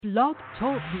Blog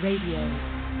Talk Radio.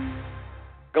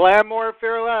 Glamour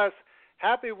Fearless.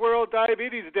 Happy World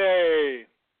Diabetes Day.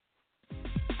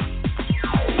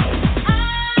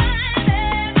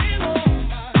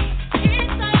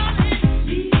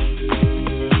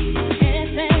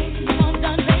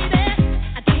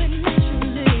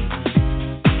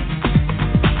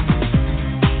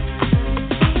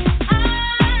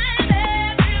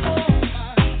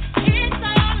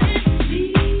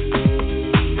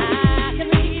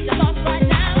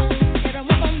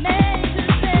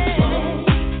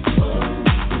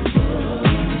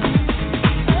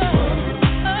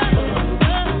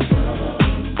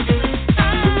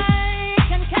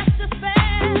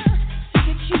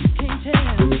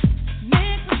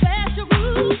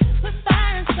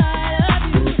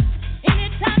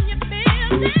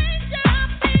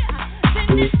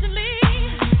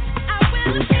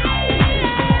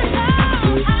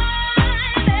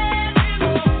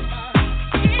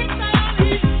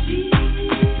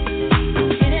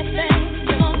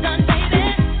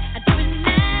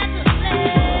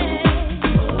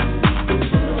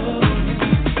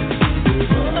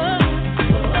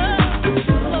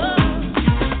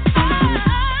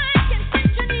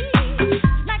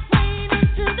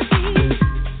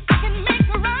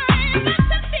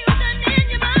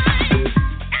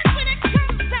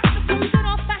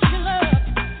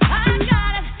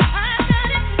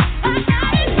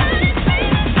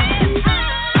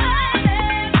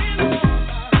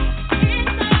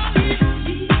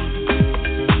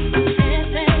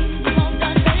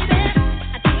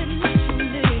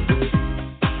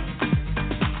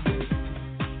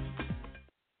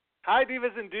 Hi,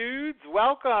 divas and dudes.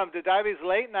 Welcome to Diabetes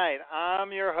Late Night.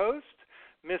 I'm your host,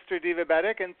 Mr.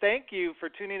 Diabetic, and thank you for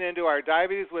tuning into our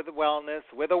Diabetes with Wellness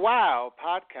with a Wow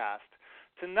podcast.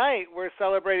 Tonight, we're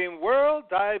celebrating World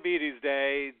Diabetes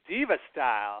Day Diva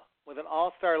Style with an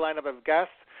all-star lineup of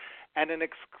guests and an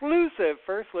exclusive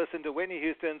first listen to Whitney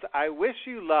Houston's I Wish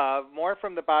You Love, more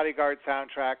From The Bodyguard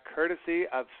soundtrack, courtesy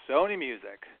of SONY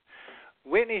Music.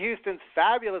 Whitney Houston's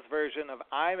fabulous version of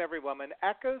I'm Every Woman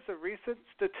echoes the recent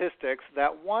statistics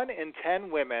that 1 in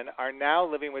 10 women are now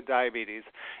living with diabetes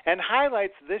and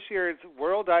highlights this year's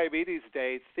World Diabetes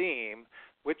Day theme,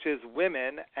 which is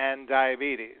Women and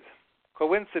Diabetes.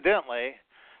 Coincidentally,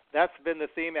 that's been the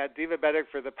theme at Diabetic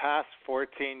for the past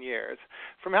 14 years.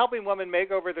 From helping women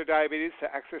make over their diabetes to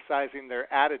exercising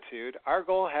their attitude, our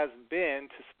goal has been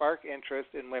to spark interest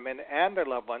in women and their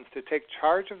loved ones to take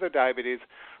charge of their diabetes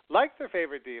like their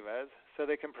favorite divas so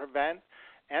they can prevent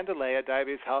and delay a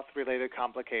diabetes health-related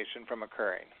complication from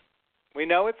occurring. We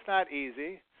know it's not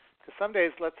easy because some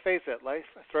days, let's face it, life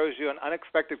throws you an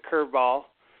unexpected curveball,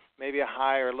 maybe a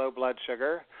high or low blood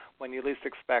sugar when you least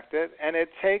expect it, and it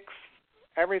takes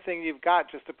everything you've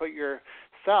got just to put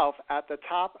yourself at the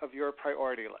top of your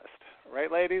priority list.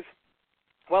 Right, ladies?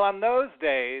 Well, on those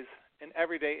days and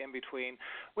every day in between,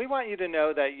 we want you to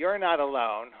know that you're not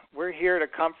alone. We're here to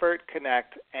comfort,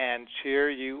 connect, and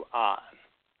cheer you on.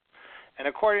 And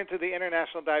according to the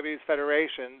International Diabetes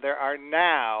Federation, there are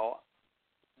now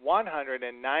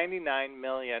 199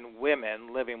 million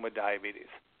women living with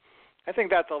diabetes. I think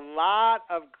that's a lot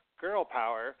of girl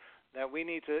power that we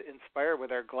need to inspire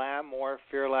with our glamour,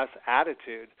 fearless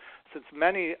attitude, since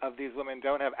many of these women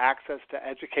don't have access to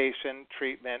education,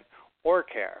 treatment, or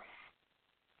care.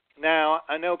 Now,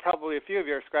 I know probably a few of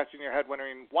you are scratching your head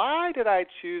wondering, why did I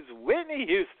choose Whitney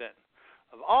Houston,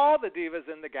 of all the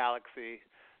divas in the galaxy,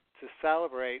 to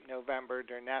celebrate November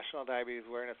during National Diabetes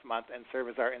Awareness Month and serve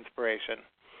as our inspiration?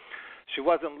 She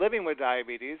wasn't living with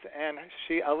diabetes, and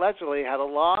she allegedly had a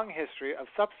long history of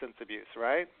substance abuse,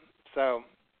 right? So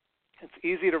it's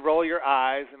easy to roll your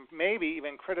eyes and maybe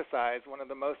even criticize one of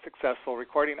the most successful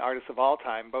recording artists of all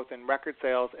time, both in record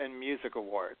sales and music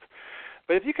awards.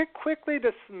 But if you could quickly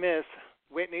dismiss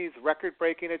Whitney's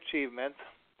record-breaking achievements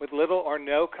with little or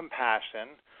no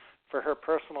compassion for her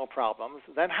personal problems,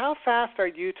 then how fast are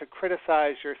you to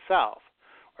criticize yourself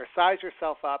or size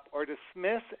yourself up or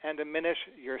dismiss and diminish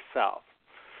yourself?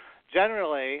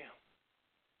 Generally,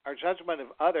 our judgment of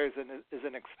others is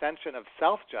an extension of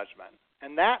self-judgment,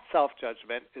 and that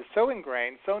self-judgment is so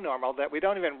ingrained, so normal, that we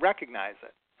don't even recognize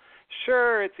it.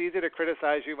 Sure, it's easy to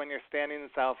criticize you when you're standing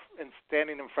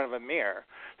in front of a mirror,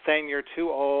 saying you're too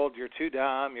old, you're too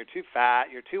dumb, you're too fat,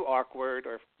 you're too awkward,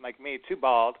 or like me, too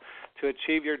bald to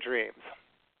achieve your dreams.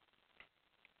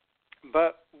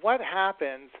 But what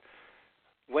happens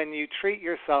when you treat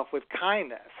yourself with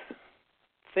kindness?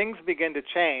 Things begin to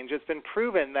change. It's been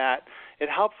proven that it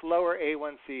helps lower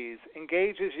A1Cs,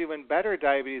 engages you in better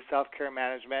diabetes self-care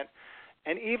management,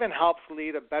 and even helps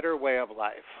lead a better way of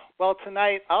life. Well,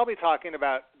 tonight I'll be talking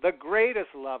about the greatest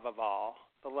love of all,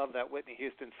 the love that Whitney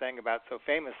Houston sang about so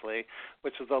famously,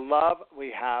 which is the love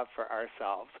we have for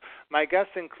ourselves. My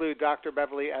guests include Dr.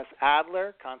 Beverly S.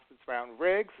 Adler, Constance Brown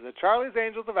Riggs, the Charlie's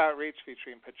Angels of Outreach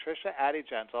featuring Patricia Addie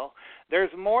Gentle.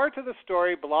 There's more to the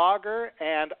story, blogger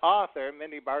and author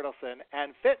Mindy Bartleson,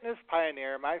 and fitness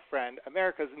pioneer, my friend,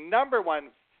 America's #1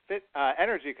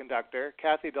 energy conductor,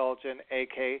 Kathie Dolgin,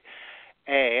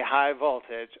 a.k.a. High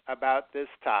Voltage, about this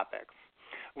topic.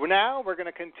 Now we're going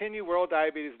to continue World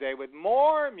Diabetes Day with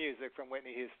more music from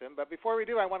Whitney Houston. But before we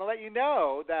do, I want to let you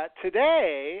know that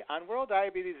today on World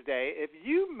Diabetes Day, if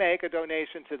you make a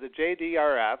donation to the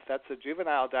JDRF, that's the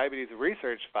Juvenile Diabetes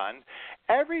Research Fund,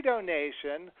 every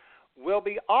donation will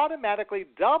be automatically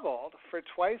doubled for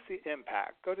twice the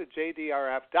impact. Go to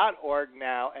jdrf.org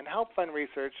now and help fund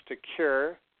research to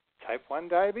cure type 1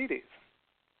 diabetes.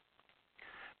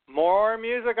 More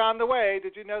music on the way.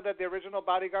 Did you know that the original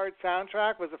Bodyguard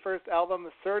soundtrack was the first album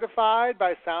certified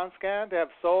by SoundScan to have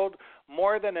sold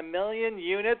more than 1 million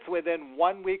units within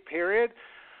 1 week period?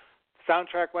 The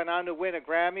soundtrack went on to win a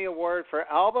Grammy Award for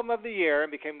Album of the Year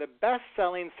and became the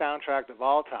best-selling soundtrack of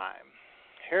all time.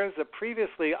 Here's a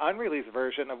previously unreleased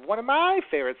version of one of my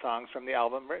favorite songs from the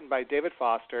album, written by David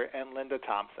Foster and Linda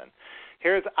Thompson.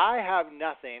 Here's I Have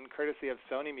Nothing, courtesy of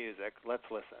Sony Music. Let's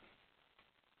listen.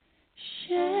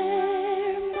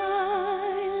 Share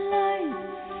my life,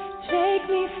 take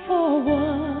me for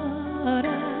what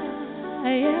I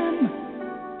am,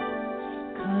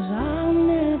 'cause I'll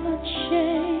never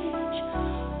change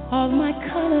all my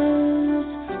colors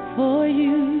for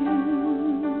you.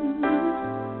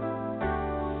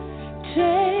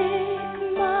 Take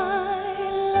my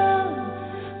love,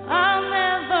 I'll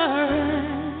never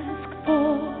ask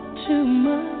for too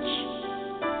much,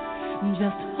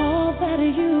 just all that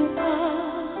you are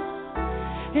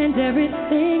and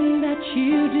everything that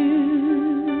you do.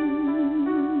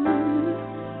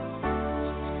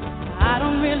 I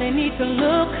don't really need to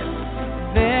look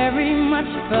very much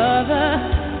further.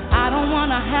 I don't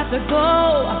want to have to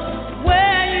go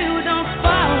where you don't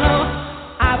follow.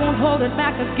 I won't hold it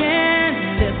back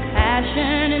again. This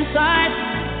passion inside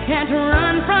can't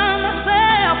run from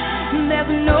myself.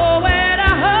 There's nowhere to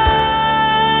hide.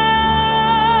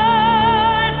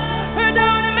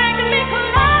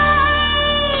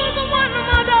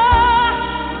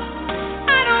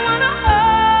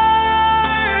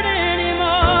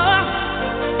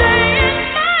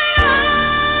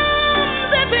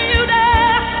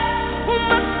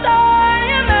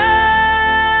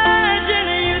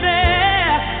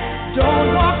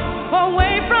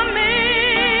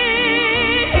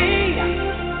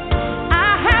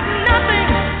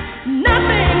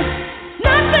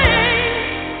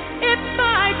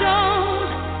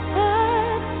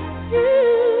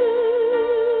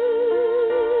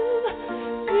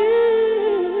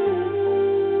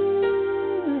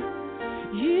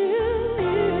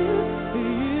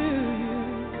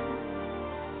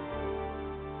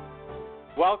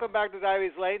 Welcome back to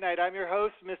Diabetes Late Night. I'm your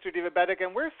host, Mr. Diabetic,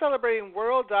 and we're celebrating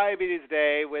World Diabetes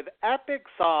Day with epic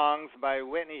songs by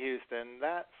Whitney Houston.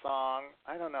 That song,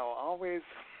 I don't know, always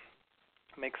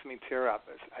makes me tear up.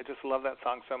 I just love that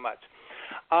song so much.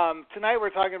 Tonight we're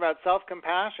talking about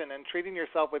self-compassion and treating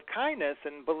yourself with kindness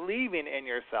and believing in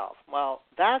yourself. Well,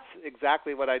 that's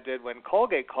exactly what I did when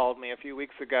Colgate called me a few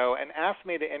weeks ago and asked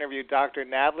me to interview Dr.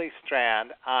 Natalie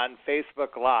Strand on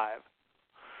Facebook Live.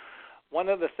 One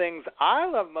of the things I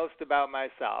love most about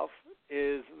myself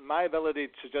is my ability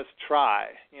to just try.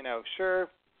 You know, sure,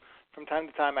 from time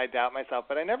to time I doubt myself,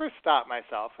 but I never stop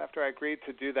myself. After I agreed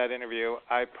to do that interview,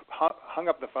 I hung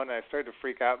up the phone and I started to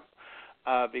freak out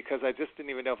because I just didn't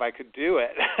even know if I could do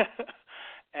it.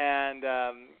 And,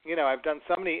 you know, I've done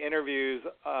so many interviews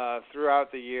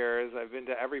throughout the years. I've been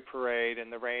to every parade in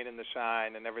the rain and the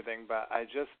shine and everything, but I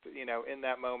just, you know, in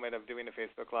that moment of doing a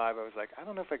Facebook Live, I was like, I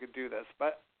don't know if I could do this,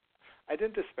 but I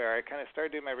didn't despair. I kind of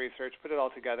started doing my research, put it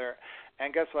all together,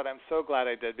 and guess what? I'm so glad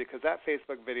I did, because that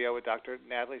Facebook video with Dr.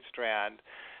 Natalie Strand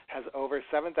has over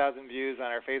 7,000 views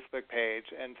on our Facebook page,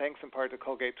 and thanks in part to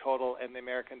Colgate Total and the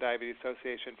American Diabetes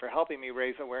Association for helping me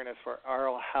raise awareness for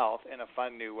oral health in a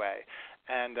fun new way.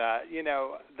 And, you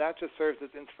know, that just serves as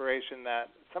inspiration that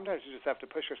sometimes you just have to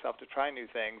push yourself to try new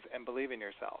things and believe in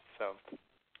yourself. So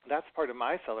that's part of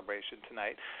my celebration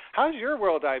tonight. How's your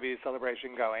World Diabetes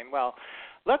celebration going? Well,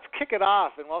 let's kick it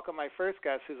off and welcome my first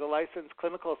guest, who's a licensed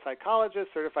clinical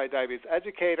psychologist, certified diabetes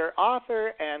educator,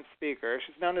 author, and speaker.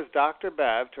 She's known as Dr.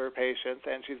 Bev to her patients,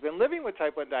 and she's been living with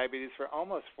type 1 diabetes for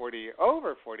over 40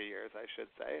 years, I should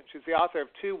say. And she's the author of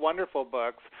 2 wonderful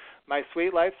books, My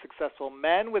Sweet Life, Successful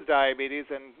Men with Diabetes,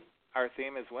 and our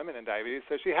theme is women and diabetes.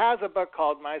 So she has a book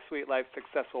called My Sweet Life,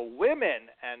 Successful Women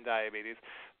and Diabetes.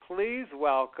 please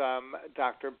welcome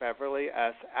Dr. Beverly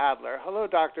S. Adler. Hello,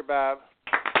 Dr. Bev.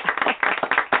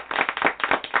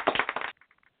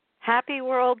 Happy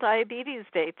World Diabetes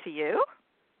Day to you.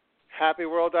 Happy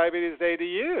World Diabetes Day to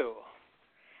you.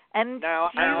 And now,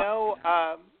 I know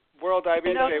World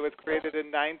Diabetes Day was created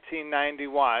in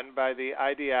 1991 by the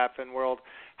IDF and World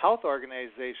Health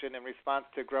Organization in response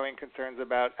to growing concerns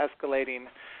about escalating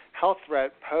health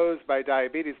threat posed by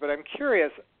diabetes. But I'm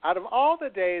curious, out of all the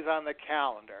days on the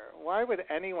calendar, why would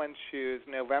anyone choose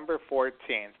November 14th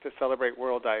to celebrate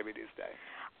World Diabetes Day?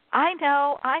 I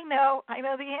know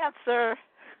the answer.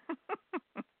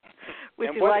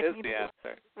 Would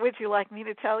you like me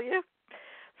to tell you?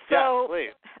 So, yes,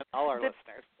 please. All our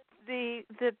listeners.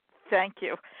 Thank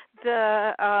you.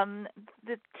 The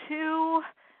two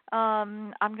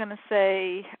I'm going to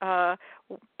say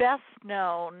best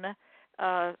known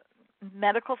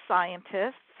medical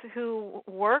scientists who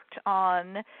worked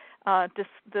on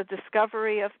the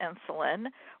discovery of insulin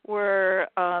were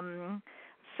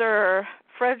Sir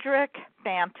Frederick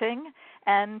Banting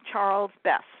and Charles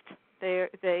Best.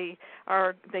 They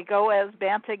go as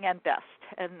Banting and Best,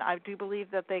 and I do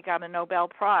believe that they got a Nobel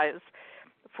Prize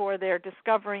for their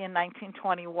discovery in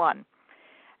 1921.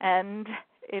 And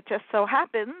it just so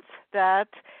happens that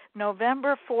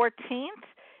November 14th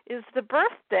is the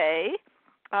birthday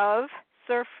of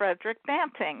Sir Frederick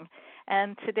Banting,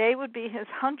 and today would be his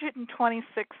 126th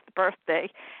birthday,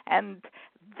 and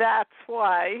that's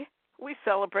why we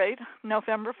celebrate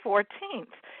November 14th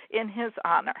in his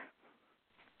honor.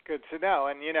 Good to know.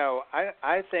 And,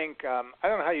 I think, I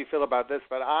don't know how you feel about this,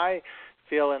 but I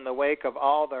feel in the wake of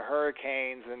all the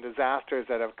hurricanes and disasters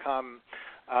that have come,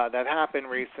 that happened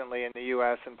recently in the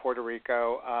U.S. and Puerto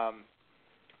Rico,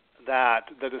 that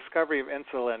the discovery of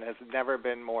insulin has never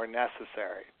been more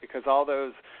necessary, because all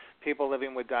those people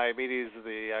living with diabetes,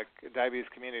 the diabetes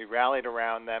community rallied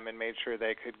around them and made sure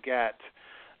they could get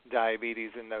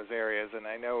diabetes in those areas. And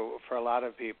I know for a lot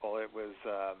of people it was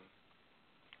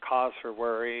cause for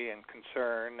worry and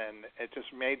concern, and it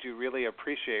just made you really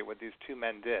appreciate what these two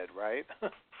men did, right?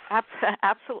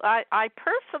 Absolutely. I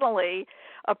personally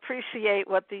appreciate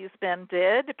what these men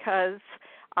did because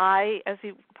I, as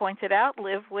you pointed out,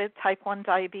 live with type 1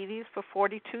 diabetes for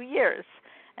 42 years.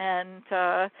 And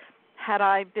had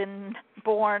I been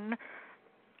born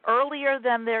earlier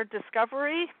than their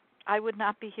discovery, I would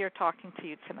not be here talking to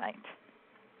you tonight.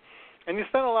 And you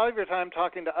spend a lot of your time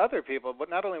talking to other people, but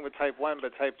not only with type 1,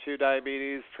 but type 2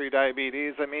 diabetes,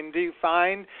 pre-diabetes. I mean, do you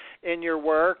find in your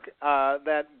work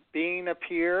that being a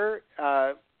peer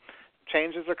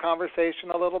changes the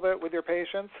conversation a little bit with your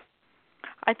patients?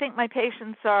 I think my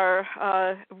patients are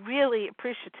really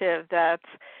appreciative that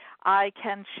I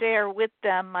can share with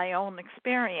them my own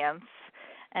experience,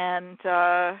 and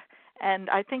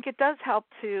I think it does help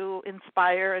to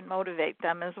inspire and motivate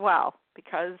them as well,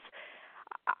 because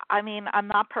I mean, I'm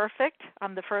not perfect.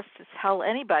 I'm the first to tell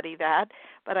anybody that,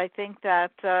 but I think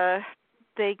that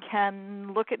they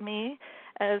can look at me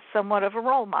as somewhat of a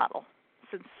role model,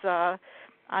 since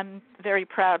I'm very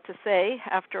proud to say,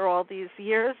 after all these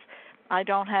years, I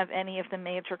don't have any of the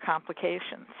major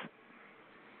complications.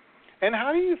 And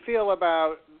how do you feel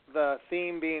about the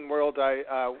theme being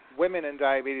Women in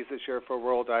Diabetes this year for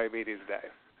World Diabetes Day?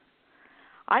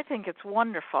 I think it's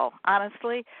wonderful.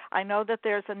 Honestly, I know that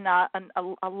there's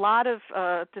a lot of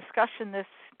discussion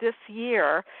this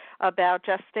year about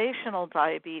gestational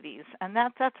diabetes, and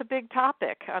that's a big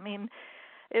topic. I mean,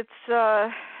 it's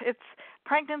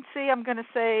pregnancy. I'm going to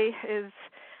say is,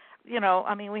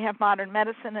 I mean, we have modern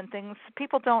medicine and things.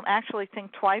 People don't actually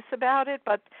think twice about it,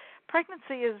 but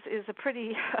pregnancy is a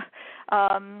pretty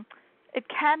it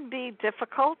can be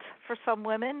difficult for some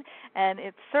women, and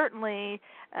it's certainly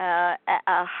a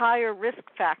higher risk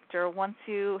factor once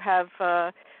you have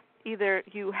either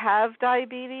you have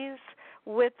diabetes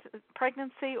with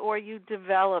pregnancy or you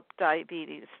develop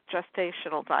diabetes,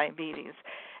 gestational diabetes.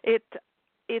 It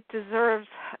deserves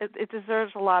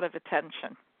a lot of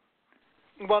attention.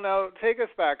 Well, now, take us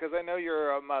back, because I know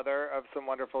you're a mother of some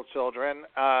wonderful children.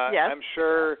 Yes. I'm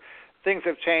sure things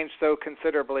have changed so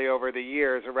considerably over the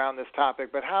years around this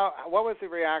topic, but what was the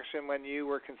reaction when you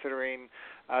were considering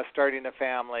starting a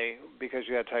family because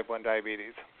you had type 1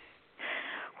 diabetes?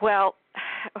 Well,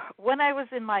 when I was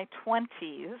in my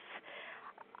 20s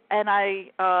and I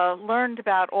learned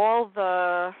about all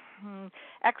the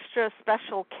extra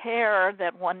special care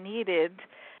that one needed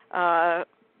to,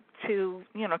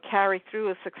 carry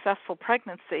through a successful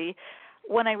pregnancy,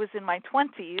 when I was in my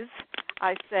 20s,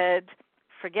 I said,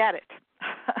 forget it.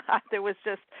 There was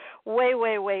just way,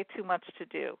 way, way too much to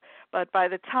do. But by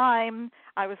the time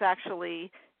I was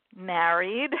actually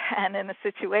married and in a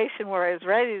situation where I was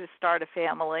ready to start a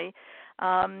family,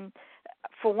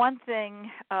 for one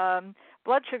thing,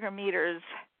 blood sugar meters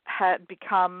had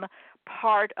become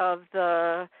part of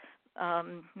the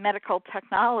medical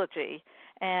technology,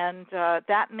 and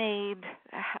that made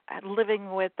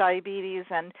living with diabetes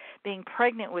and being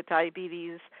pregnant with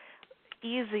diabetes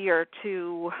easier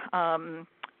to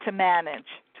manage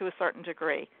to a certain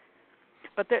degree.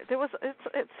 But there was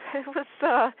it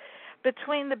was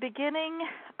between the beginning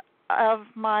of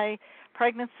my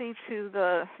pregnancy to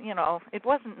the, it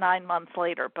wasn't 9 months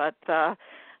later, but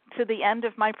to the end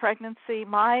of my pregnancy,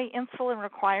 my insulin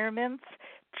requirements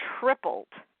tripled.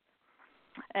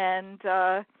 And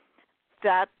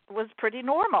that was pretty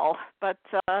normal. But,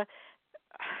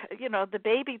 the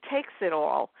baby takes it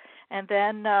all. And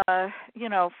then,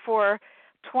 for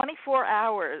 24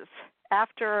 hours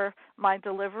after my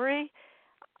delivery,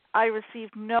 I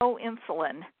received no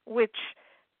insulin, which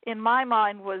in my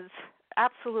mind was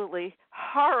absolutely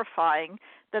horrifying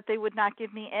that they would not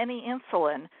give me any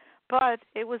insulin. But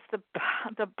it was the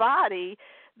body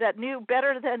that knew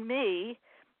better than me,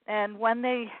 and when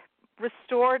they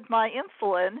restored my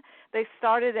insulin, they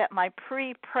started at my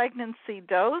pre-pregnancy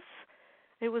dose.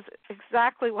 It was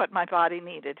exactly what my body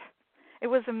needed. It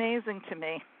was amazing to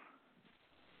me.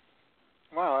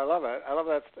 Wow, I love it. I love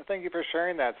that. Thank you for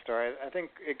sharing that story. I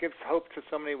think it gives hope to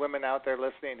so many women out there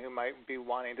listening who might be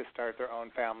wanting to start their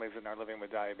own families and are living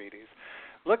with diabetes.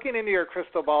 Looking into your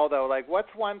crystal ball, though,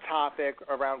 what's one topic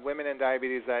around women and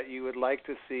diabetes that you would like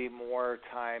to see more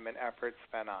time and effort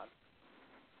spent on?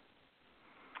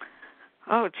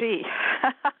 Oh, gee.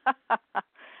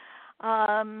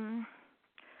 I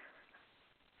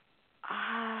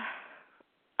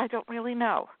don't really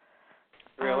know.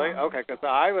 Really? Okay, because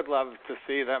I would love to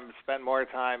see them spend more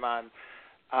time on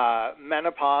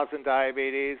menopause and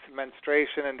diabetes,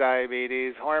 menstruation and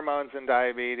diabetes, hormones and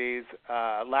diabetes,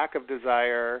 lack of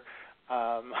desire,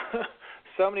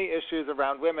 so many issues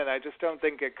around women I just don't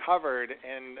think get covered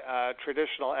in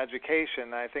traditional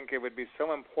education. I think it would be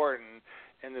so important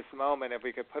in this moment if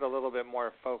we could put a little bit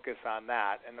more focus on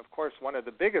that. And, of course, one of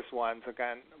the biggest ones,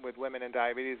 again, with women and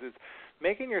diabetes is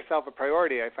making yourself a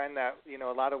priority. I find that,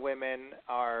 a lot of women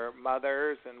are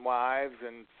mothers and wives,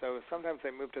 and so sometimes they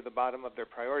move to the bottom of their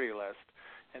priority list.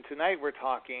 And tonight we're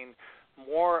talking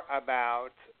more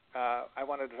about, I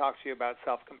wanted to talk to you about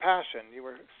self-compassion. You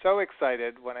were so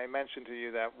excited when I mentioned to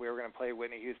you that we were going to play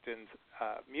Whitney Houston's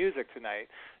music tonight.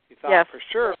 You thought for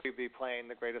sure we'd be playing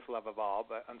The Greatest Love of All,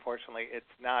 but unfortunately it's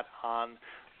not on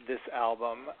this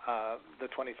album, the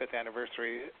 25th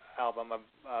anniversary album of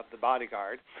The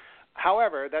Bodyguard.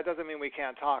 However, that doesn't mean we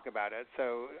can't talk about it.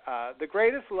 So The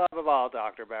Greatest Love of All,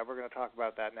 Dr. Bev, we're going to talk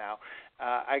about that now.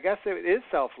 I guess it is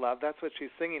self-love. That's what she's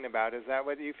singing about. Is that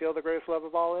what you feel the greatest love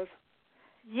of all is?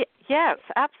 Yes,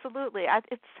 absolutely.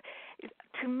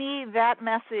 To me, that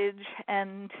message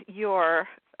and your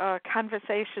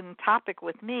conversation topic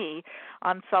with me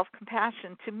on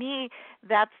self-compassion, to me,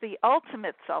 that's the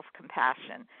ultimate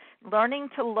self-compassion. Learning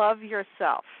to love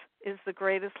yourself is the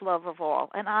greatest love of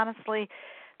all. And honestly,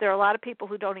 there are a lot of people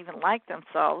who don't even like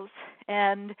themselves.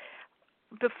 And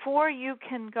before you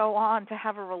can go on to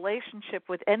have a relationship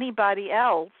with anybody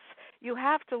else, you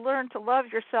have to learn to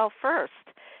love yourself first.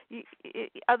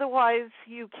 Otherwise,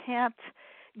 you can't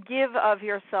give of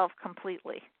yourself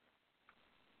completely.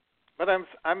 But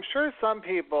I'm sure some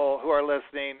people who are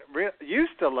listening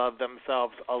used to love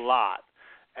themselves a lot,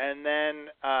 and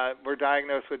then were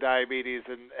diagnosed with diabetes,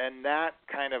 and that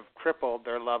kind of crippled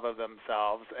their love of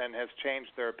themselves and has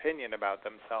changed their opinion about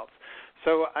themselves.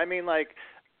 So,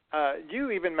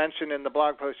 you even mentioned in the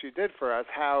blog post you did for us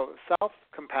how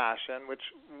self-compassion,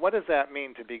 what does that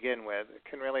mean to begin with,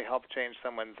 can really help change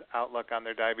someone's outlook on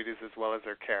their diabetes as well as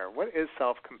their care. What is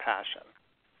self-compassion?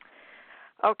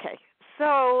 Okay,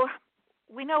 so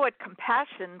we know what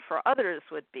compassion for others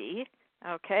would be,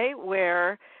 okay,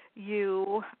 where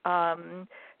you can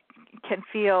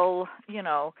feel,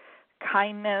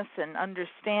 kindness and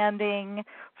understanding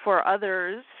for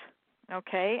others,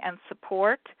 okay, and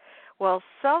support. Well,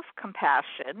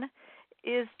 self-compassion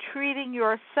is treating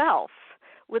yourself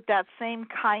with that same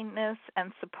kindness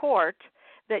and support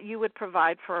that you would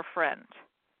provide for a friend.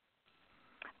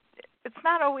 It's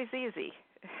not always easy.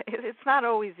 It's not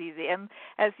always easy. And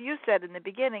as you said in the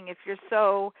beginning, if you're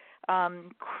so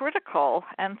critical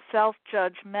and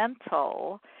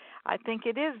self-judgmental, I think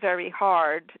it is very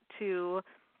hard to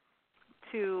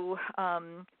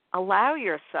allow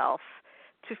yourself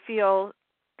to feel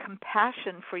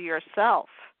compassion for yourself.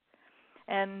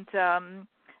 And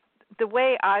the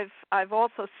way I've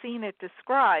also seen it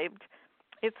described,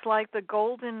 it's like the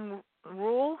golden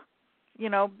rule.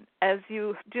 as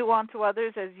you do unto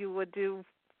others, as you would do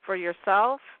for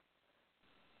yourself.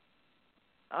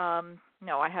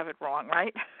 No, I have it wrong,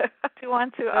 right? Do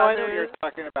unto others. I know what you're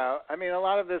talking about. I mean, a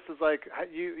lot of this is like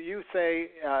you say,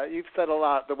 you've said a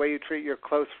lot, the way you treat your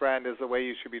close friend is the way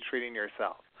you should be treating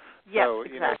yourself. Yes, so,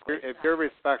 exactly. If you're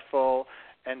respectful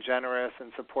and generous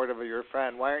and supportive of your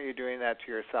friend, why aren't you doing that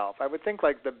to yourself? I would think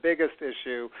like the biggest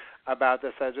issue about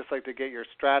this, I'd just like to get your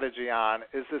strategy on,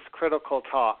 is this critical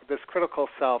talk, this critical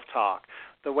self-talk,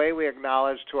 the way we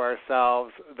acknowledge to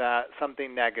ourselves that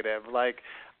something negative, like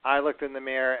I looked in the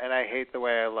mirror and I hate the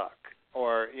way I look,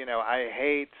 or, I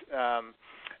hate,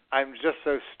 I'm just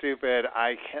so stupid,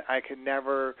 I could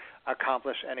never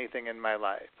accomplish anything in my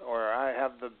life, or I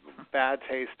have the bad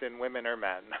taste in women or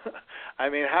men. I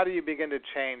mean, how do you begin to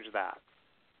change that?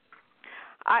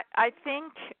 I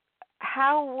think,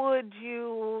 how would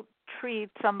you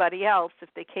treat somebody else if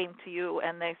they came to you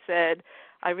and they said,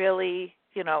 I really,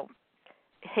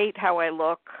 hate how I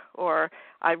look, or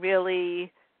I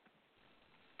really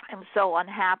am so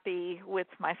unhappy with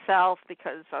myself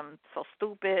because I'm so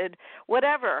stupid,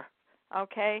 whatever,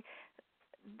 okay?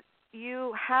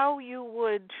 How you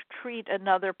would treat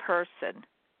another person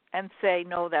and say,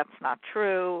 no, that's not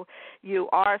true, you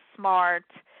are smart,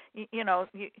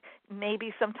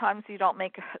 maybe sometimes you don't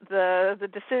make the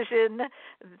decision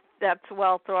that's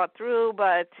well thought through,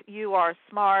 but you are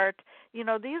smart.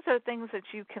 These are things that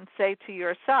you can say to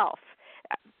yourself.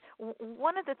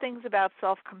 One of the things about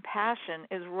self-compassion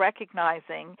is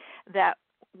recognizing that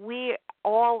we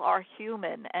all are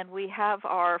human and we have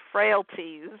our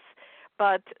frailties,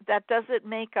 but that doesn't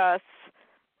make us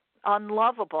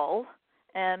unlovable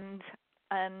and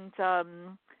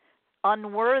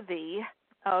unworthy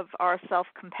of our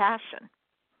self-compassion.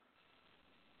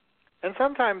 And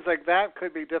sometimes like that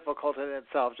could be difficult in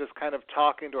itself, just kind of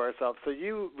talking to ourselves. So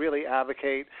you really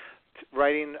advocate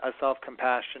writing a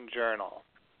self-compassion journal.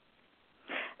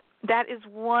 That is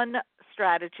one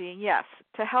strategy, yes,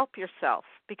 to help yourself.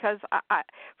 Because,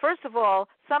 first of all,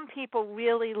 some people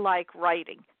really like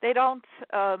writing. They don't,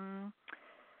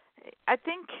 I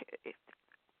think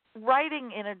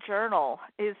writing in a journal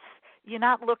is, you're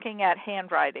not looking at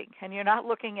handwriting, and you're not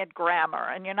looking at grammar,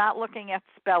 and you're not looking at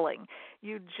spelling.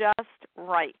 You just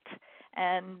write.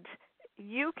 And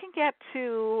you can get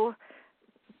to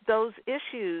those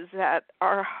issues that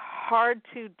are hard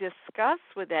to discuss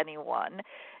with anyone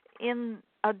in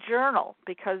a journal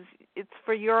because it's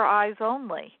for your eyes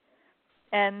only.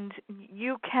 And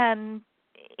you can,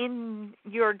 in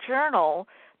your journal,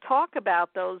 talk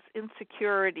about those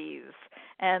insecurities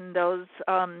and those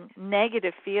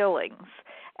negative feelings.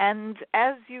 And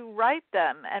as you write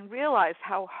them and realize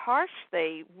how harsh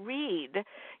they read,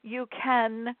 you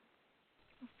can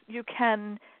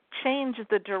change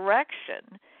the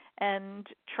direction and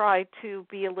try to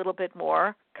be a little bit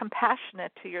more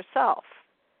compassionate to yourself.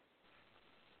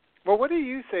 Well, what do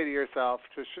you say to yourself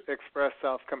to express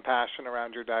self-compassion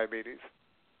around your diabetes?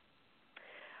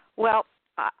 Well,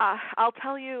 I'll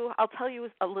tell you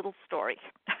a little story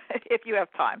if you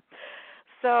have time.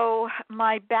 So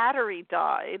my battery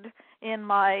died in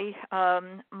my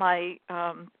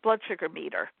blood sugar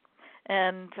meter,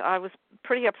 and I was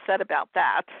pretty upset about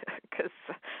that because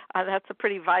that's a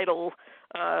pretty vital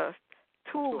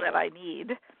tool that I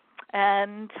need.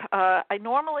 And I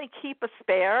normally keep a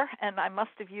spare, and I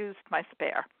must have used my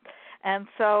spare. And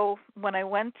so when I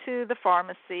went to the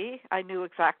pharmacy, I knew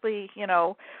exactly,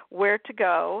 where to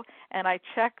go, and I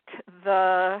checked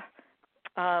the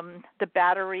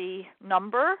battery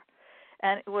number,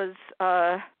 and it was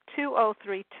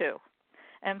 2032.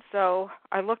 And so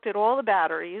I looked at all the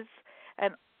batteries,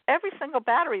 and every single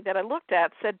battery that I looked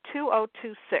at said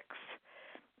 2026.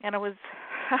 And I was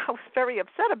very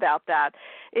upset about that.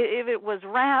 If it was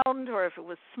round or if it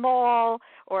was small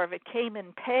or if it came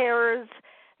in pairs,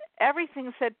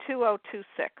 everything said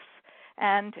 2026.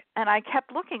 And I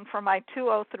kept looking for my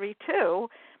 2032,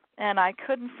 and I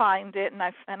couldn't find it.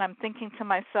 And I'm thinking to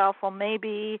myself, well,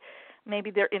 maybe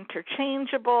they're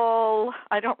interchangeable.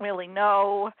 I don't really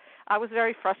know. I was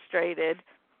very frustrated.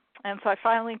 And so I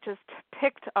finally just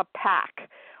picked a pack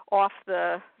off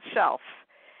the shelf.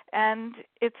 And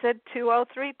it said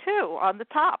 2032 on the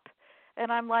top.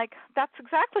 And I'm like, that's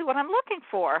exactly what I'm looking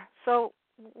for. So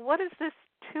what is this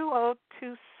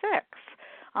 2026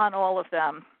 on all of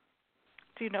them?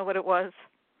 Do you know what it was?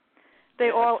 They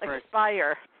all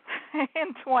expire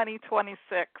in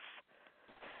 2026.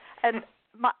 And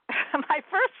my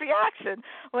first reaction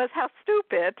was how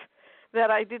stupid that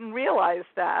I didn't realize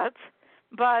that.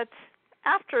 But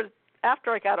after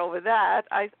I got over that,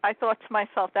 I thought to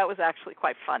myself that was actually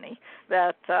quite funny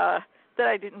that that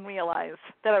I didn't realize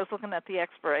that I was looking at the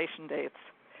expiration dates.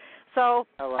 So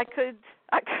I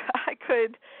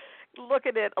could look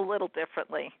at it a little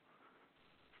differently.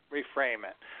 Reframe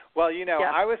it. Well,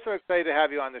 I was so excited to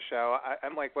have you on the show.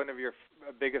 I'm like one of your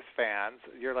biggest fans.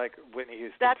 You're like Whitney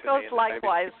Houston. That to goes me,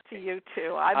 likewise to you,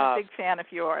 too. I'm a big fan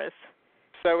of yours.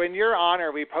 So in your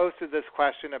honor, we posted this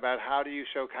question about how do you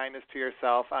show kindness to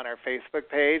yourself on our Facebook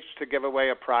page to give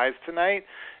away a prize tonight,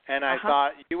 and I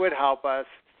thought you would help us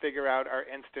figure out our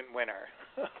instant winner.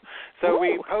 So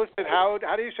we posted how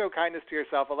do you show kindness to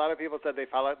yourself. A lot of people said they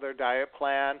follow their diet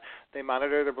plan, they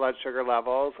monitor their blood sugar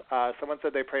levels. Someone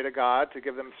said they pray to God to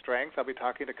give them strength. I'll be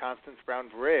talking to Constance Brown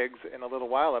Riggs in a little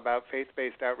while about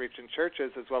faith-based outreach in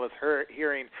churches, as well as her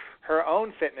hearing her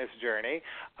own fitness journey.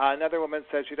 Another woman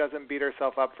said she doesn't beat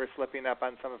herself up for slipping up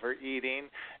on some of her eating.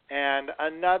 And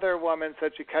another woman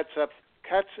said she catches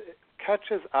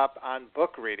up on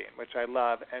book reading, which I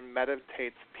love, and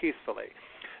meditates peacefully.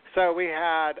 So we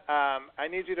had, I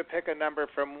need you to pick a number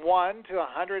from 1 to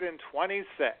 126.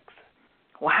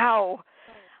 Wow.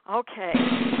 Okay.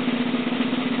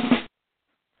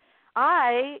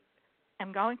 I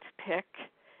am going to pick,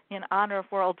 in honor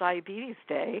of World Diabetes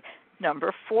Day,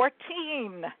 number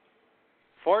 14.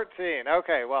 14.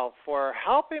 Okay, well, for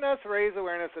helping us raise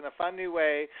awareness in a fun new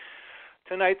way,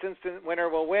 tonight's instant winner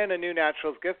will win a new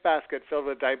Naturals gift basket filled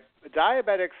with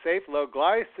diabetic-safe,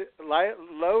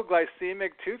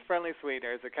 low-glycemic, tooth-friendly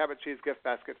sweeteners, a Cabot cheese gift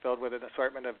basket filled with an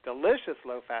assortment of delicious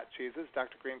low-fat cheeses,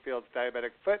 Dr. Greenfield's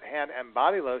diabetic foot, hand, and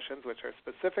body lotions, which are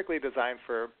specifically designed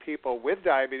for people with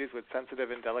diabetes with sensitive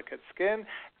and delicate skin,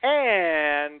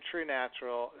 and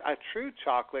a True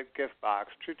Chocolate gift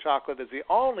box. True Chocolate is the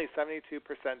only 72%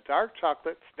 dark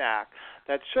chocolate snack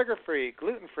that's sugar-free,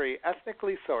 gluten-free,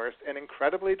 ethnically sourced, and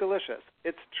incredibly delicious.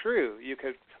 It's true. You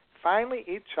could finally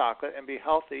eat chocolate and be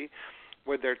healthy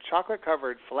with their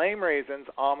chocolate-covered flame raisins,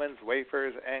 almonds,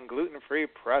 wafers, and gluten-free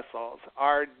pretzels.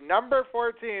 Our number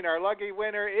 14, our lucky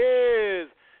winner, is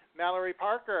Mallory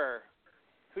Parker,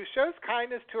 who shows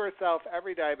kindness to herself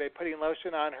every day by putting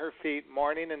lotion on her feet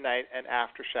morning and night and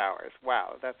after showers.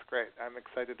 Wow, that's great. I'm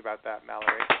excited about that,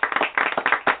 Mallory.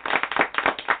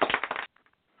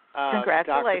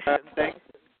 Congratulations.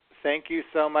 Thank you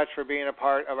so much for being a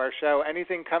part of our show.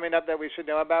 Anything coming up that we should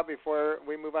know about before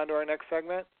we move on to our next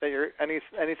segment?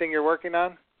 Anything you're working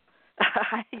on?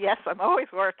 Yes, I'm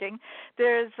always working.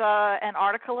 There's an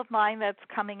article of mine that's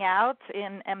coming out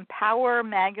in Empower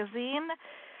magazine.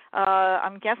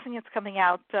 I'm guessing it's coming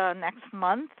out next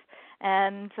month,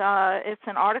 and it's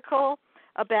an article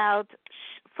about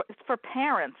for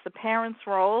parents, the parents'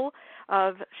 role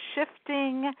of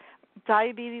shifting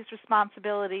diabetes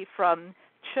responsibility from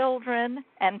children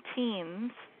and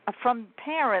teens, from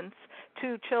parents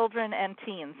to children and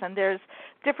teens. And there's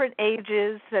different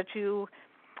ages that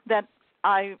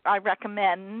I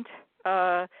recommend,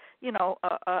 a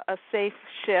safe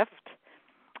shift.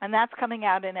 And that's coming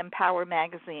out in Empower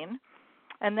magazine.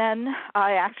 And then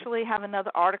I actually have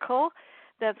another article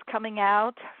that's coming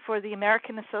out for the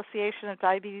American Association of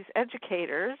Diabetes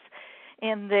Educators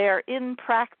in their In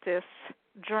Practice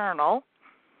journal.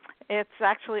 It's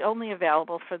actually only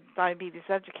available for diabetes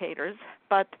educators,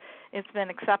 but it's been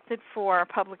accepted for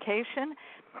publication.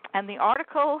 And the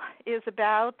article is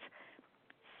about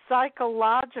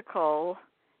psychological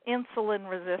insulin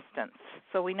resistance.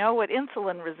 So we know what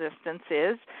insulin resistance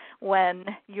is,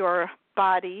 when your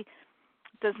body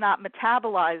does not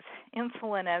metabolize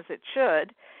insulin as it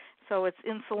should, so it's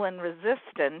insulin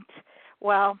resistant.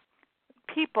 Well,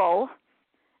 people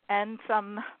and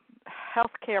some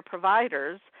healthcare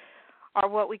providers are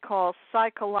what we call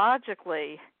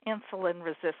psychologically insulin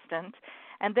resistant,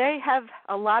 and they have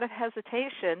a lot of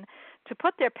hesitation to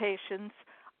put their patients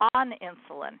on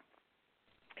insulin.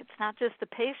 It's not just the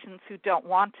patients who don't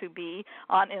want to be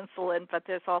on insulin, but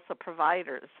there's also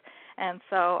providers. And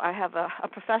so I have a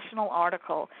professional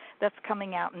article that's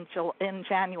coming out in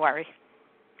January.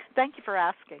 Thank you for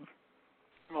asking.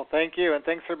 Well, thank you, and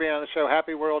thanks for being on the show.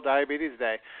 Happy World Diabetes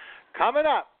Day. Coming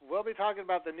up, we'll be talking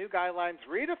about the new guidelines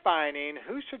redefining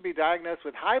who should be diagnosed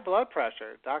with high blood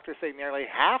pressure. Doctors say nearly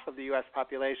half of the U.S.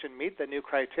 population meet the new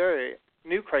criteria.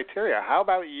 How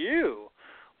about you?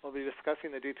 We'll be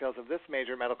discussing the details of this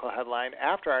major medical headline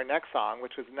after our next song,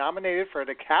 which was nominated for an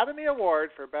Academy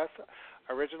Award for Best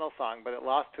Original Song, but it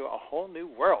lost to A Whole New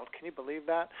World. Can you believe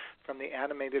that? From the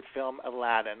animated film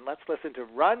Aladdin. Let's listen to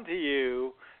Run to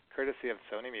You, courtesy of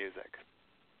Sony Music.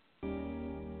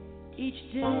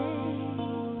 Each day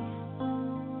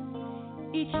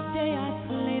I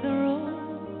play the role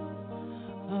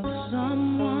of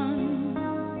someone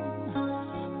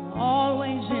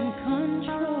always in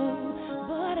control,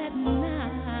 but at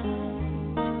night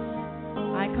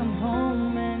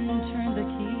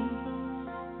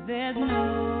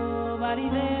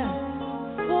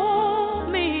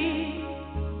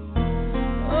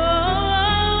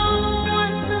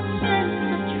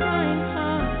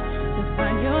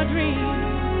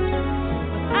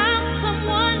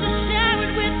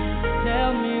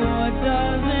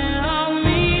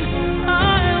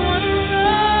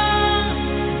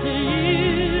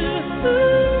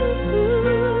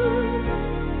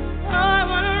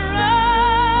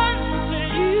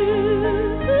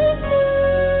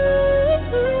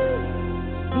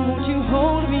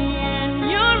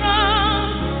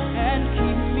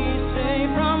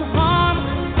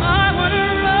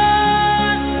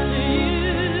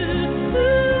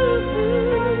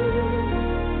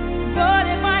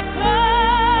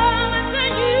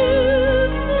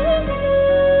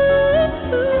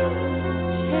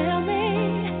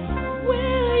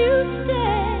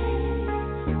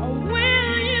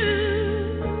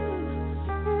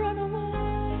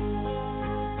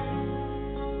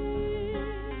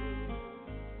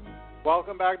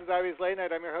Welcome back to Diabetes Late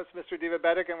Night. I'm your host, Mr.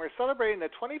 Diabetic, and we're celebrating the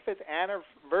 25th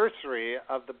anniversary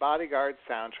of the Bodyguard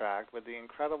soundtrack with the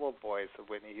incredible voice of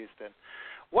Whitney Houston.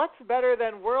 What's better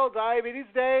than World Diabetes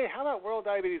Day? How about World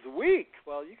Diabetes Week?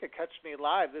 Well, you could catch me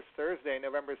live this Thursday,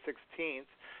 November 16th,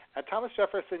 at Thomas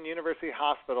Jefferson University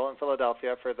Hospital in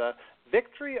Philadelphia for the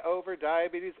Victory Over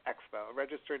Diabetes Expo.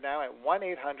 Register now at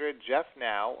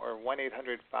 1-800-JEFF-NOW or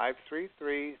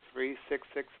 1-800-533-3669.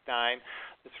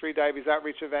 This free diabetes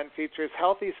outreach event features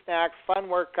healthy snacks, fun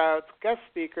workouts, guest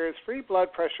speakers, free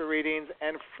blood pressure readings,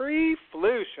 and free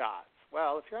flu shots.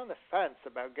 Well, if you're on the fence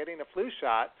about getting a flu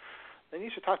shot, then you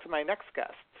should talk to my next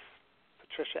guest,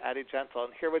 Patricia Addie Gentle,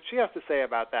 and hear what she has to say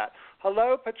about that.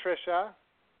 Hello, Patricia.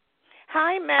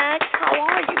 Hi, Max. How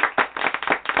are you?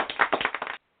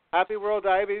 Happy World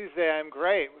Diabetes Day. I'm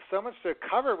great. So much to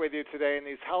cover with you today in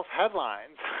these health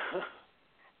headlines.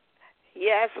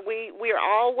 Yes, we're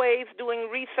always doing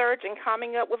research and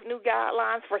coming up with new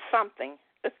guidelines for something.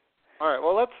 All right.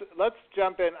 Well, let's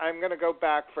jump in. I'm going to go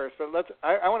back first, but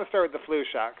I want to start with the flu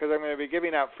shot because I'm going to be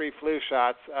giving out free flu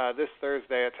shots this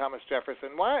Thursday at Thomas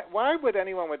Jefferson. Why would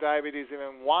anyone with diabetes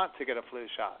even want to get a flu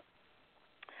shot?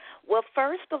 Well,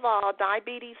 first of all,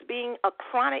 diabetes being a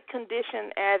chronic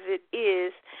condition as it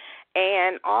is,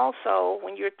 and also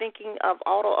when you're thinking of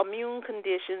autoimmune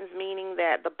conditions, meaning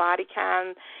that the body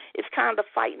is kind of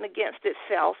fighting against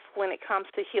itself when it comes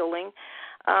to healing,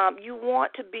 you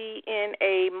want to be in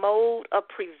a mode of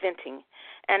preventing.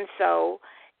 And so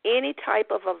any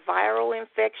type of a viral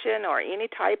infection or any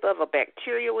type of a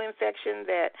bacterial infection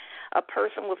that a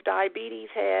person with diabetes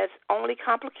has only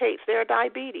complicates their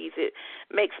diabetes. It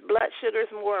makes blood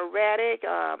sugars more erratic.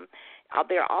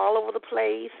 They're all over the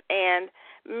place. And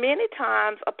many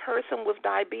times a person with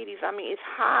diabetes, it's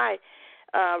high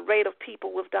rate of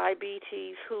people with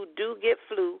diabetes who do get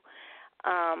flu.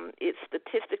 It's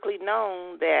statistically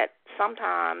known that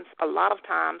a lot of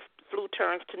times, flu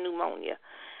turns to pneumonia.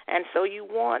 And so you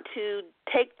want to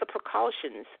take the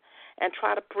precautions and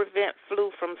try to prevent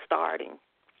flu from starting.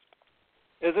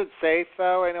 Is it safe,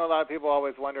 though? I know a lot of people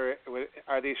always wonder,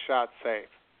 are these shots safe?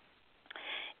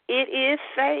 It is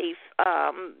safe.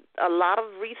 A lot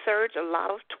of research, a lot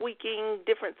of tweaking,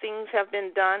 different things have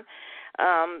been done.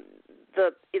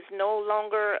 It's no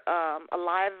longer a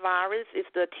live virus. It's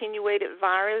the attenuated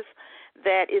virus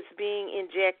that is being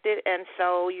injected, and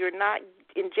so you're not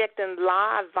injecting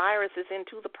live viruses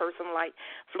into the person like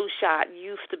flu shot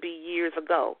used to be years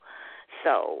ago.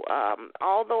 So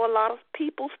although a lot of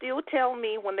people still tell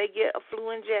me when they get a flu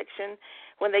injection,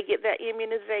 when they get that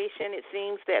immunization, it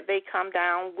seems that they come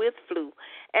down with flu.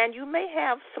 And you may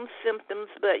have some symptoms,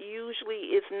 but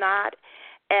usually it's not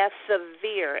as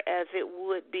severe as it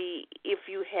would be if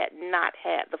you had not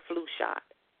had the flu shot.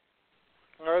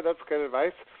 All right, that's good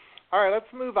advice. All right,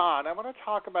 let's move on. I want to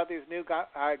talk about these new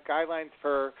guidelines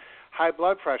for high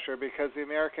blood pressure because the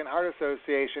American Heart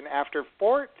Association, after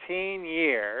 14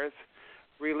 years,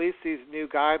 released these new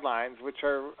guidelines, which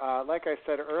are, like I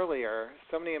said earlier,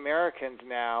 so many Americans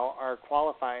now are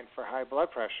qualifying for high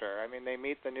blood pressure. I mean, they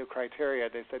meet the new criteria.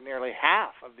 They said nearly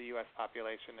half of the U.S.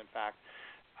 population, in fact,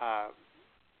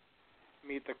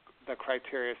 meet the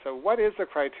criteria. So what is the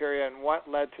criteria and what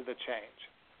led to the change?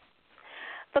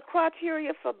 The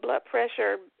criteria for blood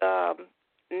pressure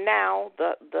now,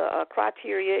 the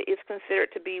criteria is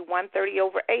considered to be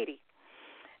 130/80.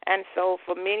 And so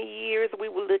for many years we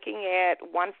were looking at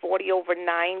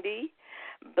 140/90,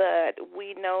 but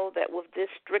we know that with this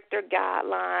stricter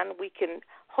guideline we can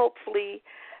hopefully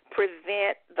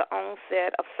prevent the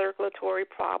onset of circulatory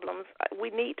problems. We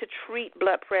need to treat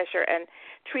blood pressure and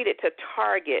treat it to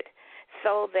target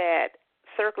so that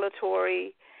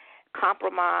circulatory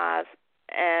compromise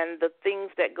and the things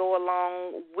that go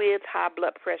along with high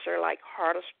blood pressure like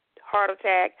heart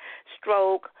attack,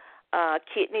 stroke,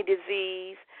 kidney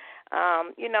disease.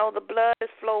 The blood is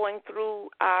flowing through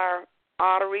our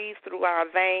arteries, through our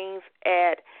veins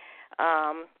at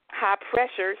high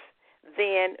pressures,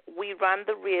 then we run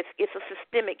the risk. It's a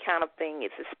systemic kind of thing.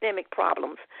 It's systemic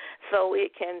problems. So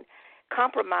it can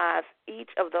compromise each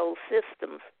of those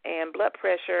systems. And blood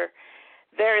pressure,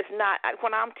 there is not,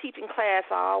 when I'm teaching class,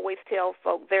 I always tell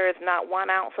folks there is not 1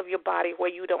 ounce of your body where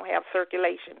you don't have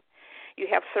circulation. You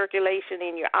have circulation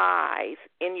in your eyes,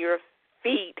 in your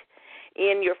feet,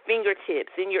 in your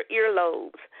fingertips, in your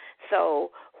earlobes.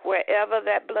 So wherever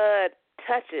that blood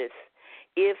touches,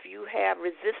 if you have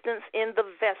resistance in the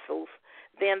vessels,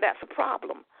 then that's a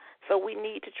problem. So we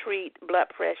need to treat blood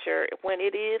pressure. When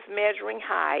it is measuring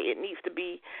high, it needs to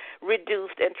be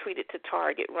reduced and treated to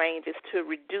target ranges to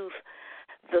reduce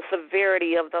the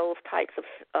severity of those types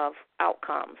of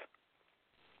outcomes.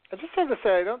 I just have to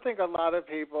say, I don't think a lot of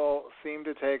people seem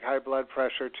to take high blood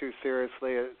pressure too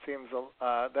seriously. It seems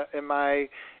that in my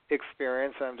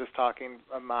experience, and I'm just talking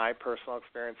my personal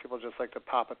experience, people just like to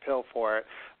pop a pill for it.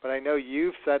 But I know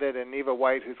you've said it, and Neva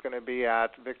White, who's going to be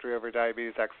at Victory Over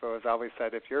Diabetes Expo, has always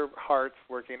said, if your heart's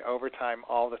working overtime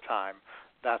all the time,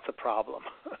 that's a problem.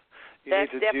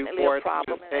 That's definitely a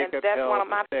problem, and that's one of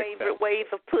my favorite ways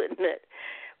of putting it.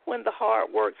 When the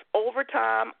heart works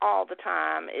overtime all the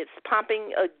time, it's pumping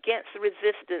against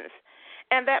resistance.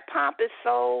 And that pump is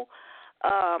so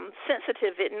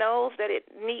sensitive. It knows that it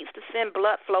needs to send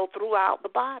blood flow throughout the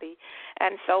body.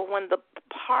 And so when the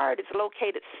heart is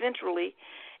located centrally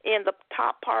in the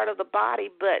top part of the body,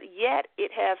 but yet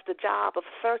it has the job of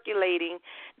circulating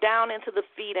down into the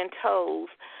feet and toes.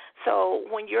 So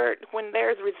when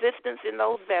there's resistance in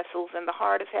those vessels and the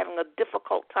heart is having a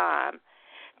difficult time,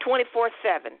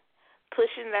 24/7,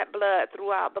 pushing that blood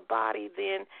throughout the body,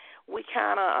 then we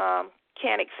kind of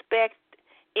can't expect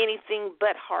anything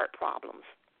but heart problems.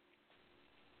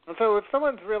 And so if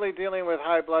someone's really dealing with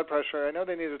high blood pressure, I know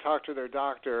they need to talk to their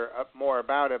doctor more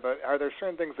about it, but are there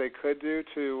certain things they could do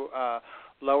to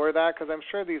lower that? Because I'm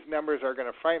sure these numbers are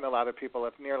going to frighten a lot of people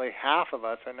if nearly half of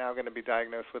us are now going to be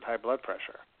diagnosed with high blood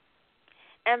pressure.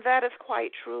 And that is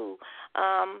quite true.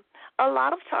 A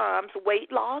lot of times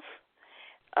weight loss,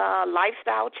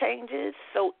 lifestyle changes,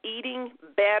 so eating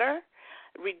better,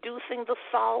 reducing the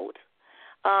salt,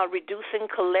 reducing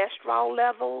cholesterol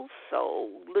levels, so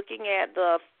looking at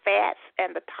the fats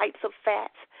and the types of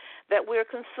fats that we're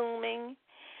consuming,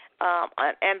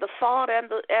 and the salt and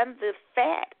the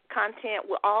fat content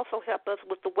will also help us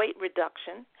with the weight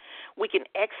reduction. We can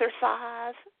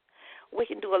exercise. We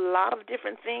can do a lot of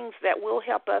different things that will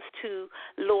help us to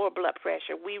lower blood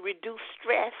pressure. We reduce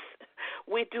stress.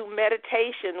 We do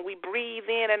meditation. We breathe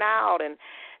in and out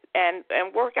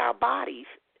and work our bodies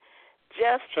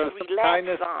just to relax. Show some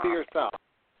kindness to yourself,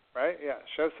 right? Yeah,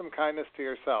 show some kindness to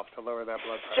yourself to lower that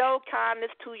blood pressure. Show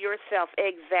kindness to yourself,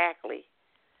 exactly.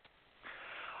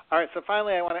 All right, so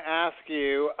finally I want to ask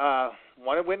you,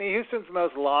 one of Whitney Houston's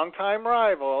most longtime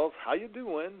rivals, how you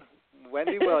doing?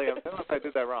 Wendy Williams. I don't know if I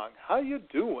did that wrong. How you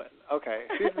doing? Okay.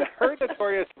 Her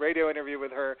notorious radio interview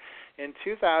with her in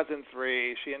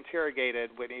 2003, she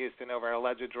interrogated Whitney Houston over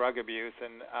alleged drug abuse,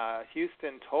 and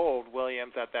Houston told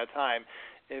Williams at that time,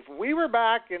 if we were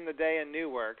back in the day in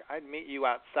Newark, I'd meet you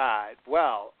outside.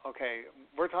 Well, okay,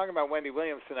 we're talking about Wendy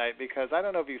Williams tonight because I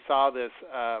don't know if you saw this,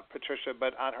 Patricia,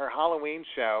 but on her Halloween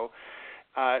show,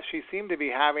 she seemed to be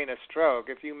having a stroke.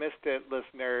 If you missed it,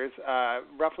 listeners,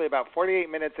 roughly about 48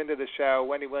 minutes into the show,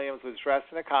 Wendy Williams was dressed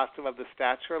in a costume of the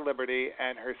Statue of Liberty,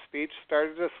 and her speech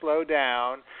started to slow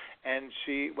down. And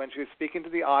when she was speaking to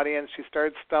the audience, she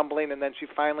started stumbling, and then she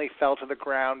finally fell to the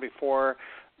ground before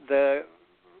the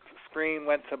screen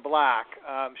went to black.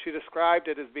 She described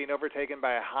it as being overtaken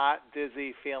by a hot,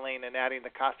 dizzy feeling, and adding the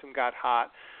costume got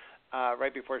hot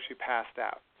right before she passed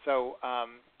out. So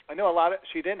I know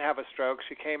she didn't have a stroke.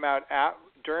 She came out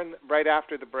right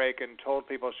after the break and told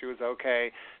people she was okay.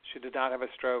 She did not have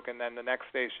a stroke, and then the next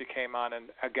day she came on and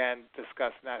again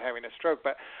discussed not having a stroke.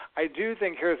 But I do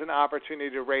think here's an opportunity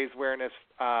to raise awareness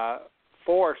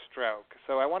for stroke.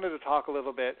 So I wanted to talk a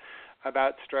little bit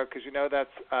about stroke because you know that's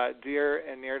dear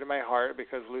and near to my heart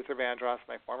because Luther Vandross,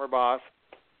 my former boss,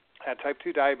 had type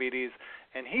 2 diabetes,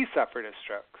 and he suffered a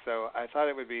stroke. So I thought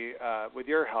it would be, with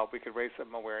your help, we could raise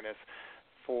some awareness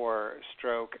for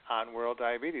stroke on World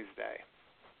Diabetes Day.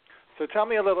 So tell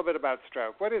me a little bit about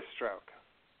stroke. What is stroke?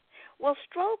 Well,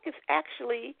 stroke is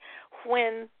actually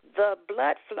when the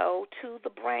blood flow to the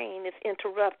brain is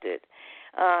interrupted.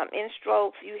 In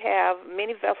strokes, you have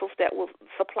many vessels that will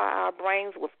supply our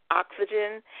brains with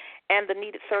oxygen and the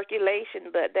needed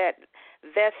circulation, but that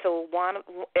vessel,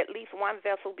 at least one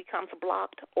vessel becomes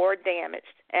blocked or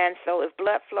damaged. And so if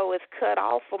blood flow is cut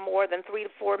off for more than 3 to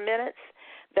 4 minutes,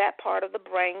 that part of the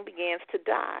brain begins to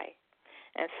die.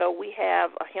 And so we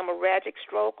have a hemorrhagic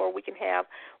stroke, or we can have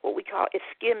what we call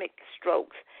ischemic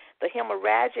strokes. The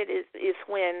hemorrhagic is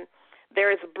when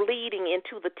there is bleeding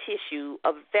into the tissue,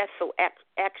 a vessel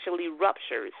actually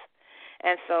ruptures,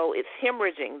 and so it's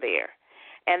hemorrhaging there.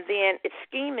 And then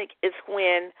ischemic is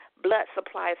when blood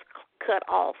supply is cut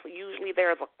off. Usually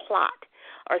there's a clot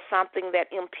or something that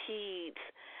impedes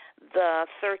the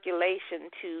circulation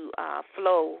to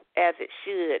flow as it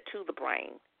should to the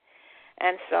brain.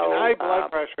 And so high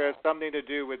blood pressure has something to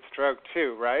do with stroke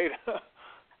too, right?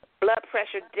 Blood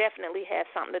pressure definitely has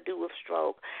something to do with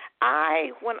stroke.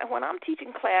 When I'm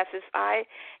teaching classes, I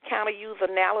kind of use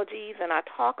analogies, and I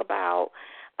talk about,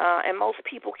 and most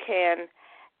people can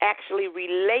actually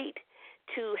relate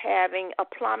to having a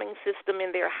plumbing system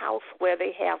in their house where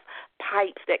they have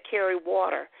pipes that carry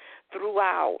water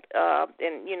throughout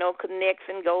and, connects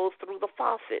and goes through the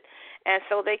faucet. And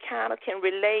so they kind of can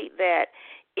relate that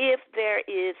if there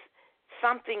is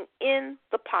something in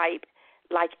the pipe,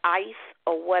 like ice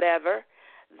or whatever,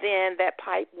 then that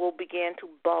pipe will begin to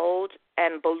bulge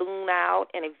and balloon out,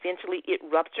 and eventually it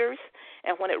ruptures.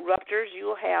 And when it ruptures,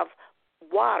 you'll have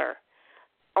water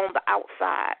on the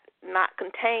outside, not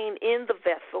contained in the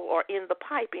vessel or in the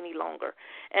pipe any longer.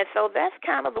 And so that's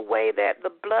kind of the way that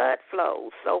the blood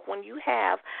flows. So when you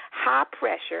have high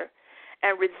pressure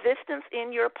and resistance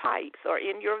in your pipes or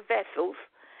in your vessels,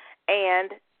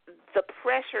 and the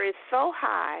pressure is so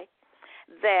high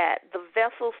that the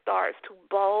vessel starts to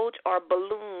bulge or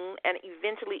balloon and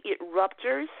eventually it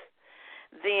ruptures,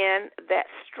 then that's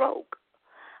stroke.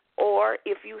 Or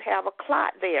if you have a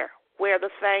clot there, where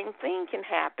the same thing can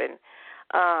happen.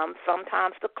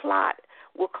 Sometimes the clot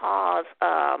will cause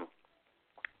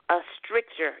a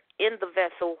stricture in the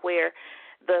vessel where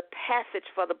the passage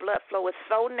for the blood flow is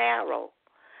so narrow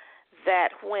that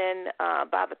when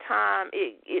by the time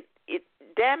it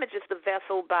damages the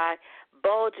vessel by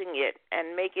bulging it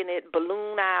and making it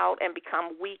balloon out and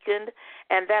become weakened,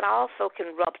 and that also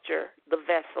can rupture the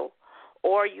vessel.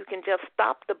 Or you can just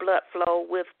stop the blood flow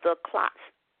with the clots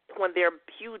when they're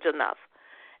huge enough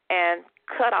and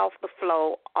cut off the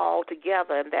flow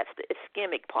altogether, and that's the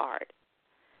ischemic part.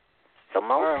 So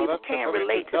most people can't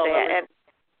relate to that. And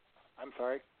I'm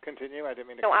sorry, continue. I didn't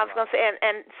mean to. No, I was going to say,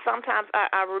 and sometimes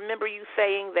I remember you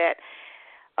saying that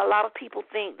a lot of people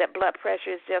think that blood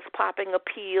pressure is just popping a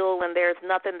pill and there's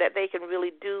nothing that they can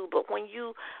really do. But when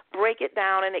you break it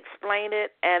down and explain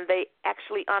it and they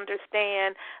actually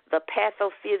understand the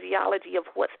pathophysiology of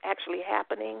what's actually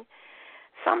happening,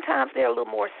 sometimes they're a little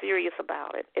more serious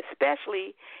about it,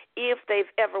 especially if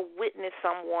they've ever witnessed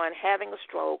someone having a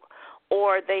stroke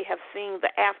or they have seen the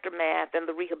aftermath and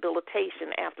the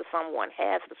rehabilitation after someone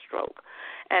has the stroke.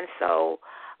 And so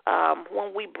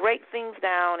when we break things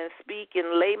down and speak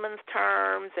in layman's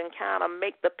terms and kind of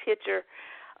make the picture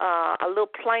a little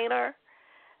plainer,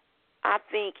 I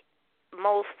think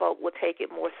most folk will take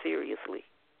it more seriously.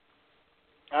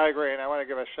 I agree, and I want to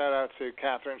give a shout-out to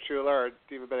Catherine Schuler, our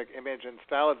diabetic image and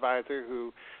style advisor,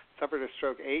 who suffered a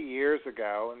stroke 8 years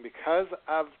ago, and because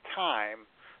of time,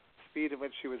 speed in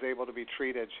which she was able to be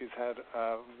treated, she's had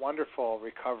a wonderful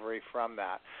recovery from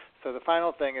that. So the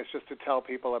final thing is just to tell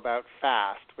people about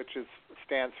FAST, which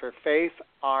stands for Face,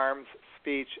 Arms,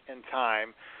 Speech, and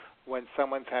Time, when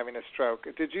someone's having a stroke.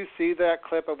 Did you see that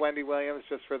clip of Wendy Williams,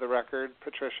 just for the record,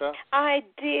 Patricia? I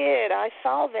did. I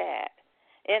saw that.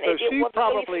 And so it was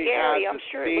really scary. I'm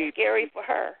sure it was scary for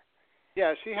her.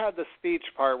 Yeah, she had the speech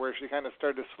part where she kind of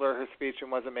started to slur her speech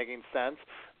and wasn't making sense.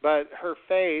 But her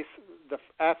face, the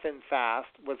F in FAST,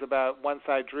 was about one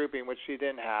side drooping, which she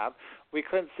didn't have. We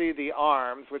couldn't see the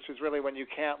arms, which is really when you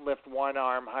can't lift one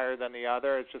arm higher than the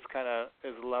other. It just kind of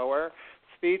is lower.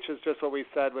 Speech is just what we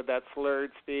said with that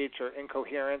slurred speech or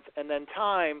incoherence. And then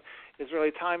time is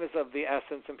of the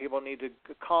essence, and people need to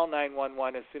call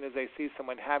 911 as soon as they see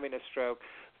someone having a stroke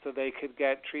so they could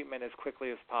get treatment as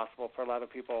quickly as possible. For a lot of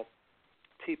people,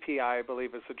 TPI, I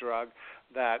believe, is a drug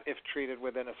that, if treated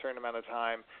within a certain amount of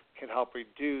time, can help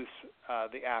reduce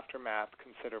the aftermath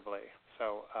considerably.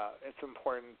 So it's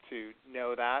important to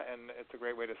know that, and it's a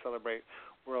great way to celebrate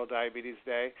World Diabetes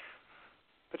Day.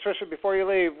 Patricia, before you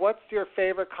leave, what's your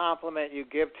favorite compliment you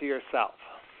give to yourself?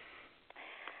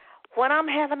 When I'm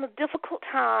having a difficult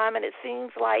time and it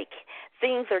seems like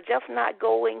things are just not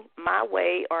going my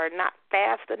way or not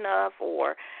fast enough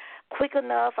or quick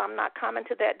enough, I'm not coming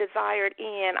to that desired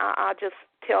end, I'll just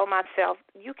tell myself,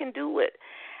 you can do it.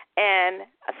 And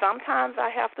sometimes I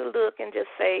have to look and just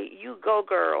say, you go,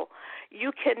 girl.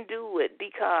 You can do it,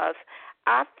 because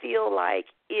I feel like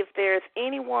if there's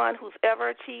anyone who's ever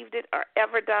achieved it or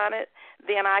ever done it,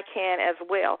 then I can as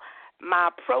well. My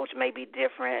approach may be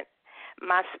different.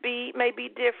 My speed may be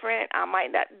different. I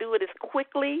might not do it as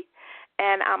quickly,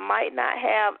 and I might not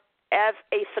have as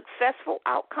a successful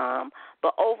outcome,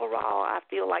 but overall I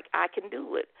feel like I can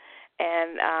do it.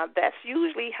 And that's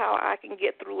usually how I can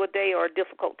get through a day or a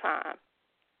difficult time.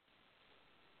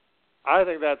 I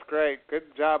think that's great.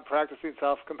 Good job practicing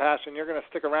self-compassion. You're going to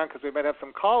stick around because we might have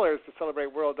some callers to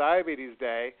celebrate World Diabetes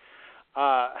Day.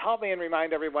 Help me and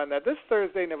remind everyone that this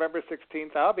Thursday, November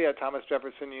 16th, I'll be at Thomas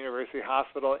Jefferson University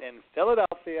Hospital in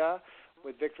Philadelphia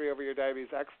with Victory Over Your Diabetes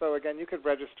Expo. Again, you could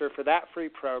register for that free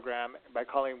program by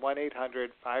calling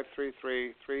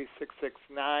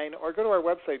 1-800-533-3669 or go to our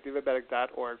website,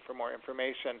 divabetic.org, for more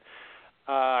information.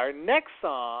 Our next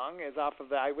song is off of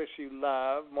the I Wish You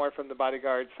Love, more From The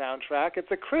Bodyguard soundtrack.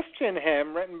 It's a Christian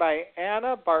hymn written by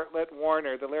Anna Bartlett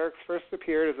Warner. The lyrics first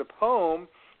appeared as a poem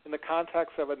in the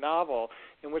context of a novel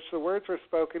in which the words were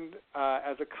spoken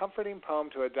as a comforting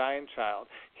poem to a dying child.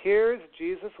 Here's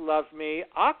Jesus Loves Me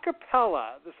a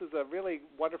cappella. This is a really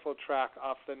wonderful track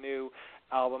off the new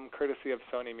album courtesy of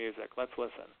Sony Music. Let's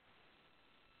listen.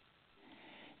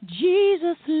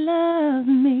 Jesus loves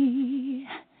me,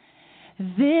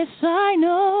 this I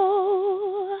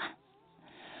know,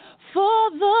 for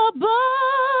the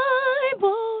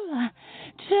Bible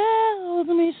tells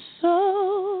me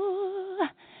so.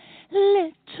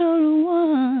 Little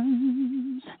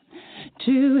ones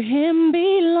to him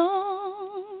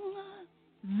belong.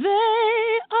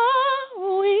 They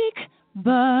are weak,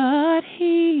 but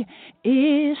he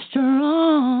is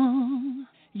strong.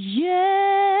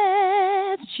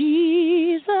 Yes,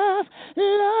 Jesus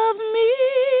loves me.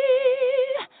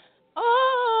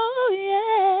 Oh,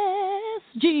 yes,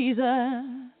 Jesus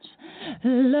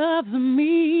loves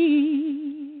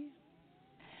me.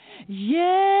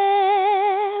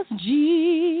 Yes,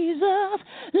 Jesus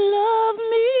loves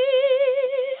me,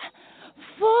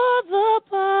 for the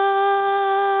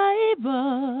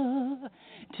Bible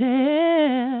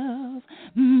tells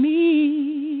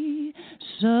me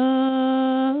so.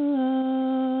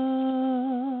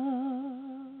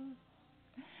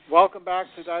 Welcome back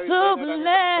to Diabetes So Late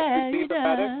Night.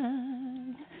 glad.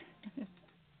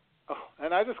 Oh,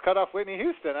 and I just cut off Whitney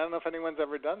Houston. I don't know if anyone's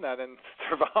ever done that and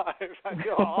survived. I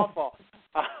feel awful.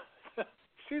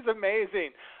 She's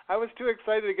amazing. I was too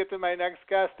excited to get to my next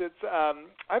guest.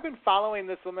 I've been following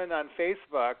this woman on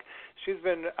Facebook. She's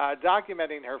been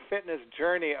documenting her fitness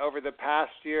journey over the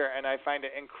past year, and I find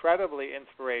it incredibly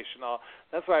inspirational.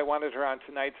 That's why I wanted her on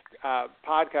tonight's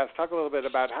podcast, talk a little bit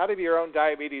about how to be your own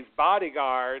diabetes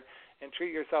bodyguard and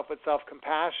treat yourself with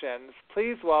self-compassion.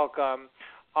 Please welcome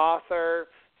author,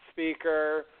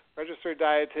 speaker, registered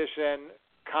dietitian,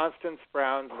 Constance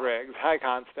Brown Riggs. Hi,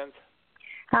 Constance.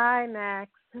 Hi, Max.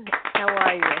 How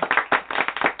are you?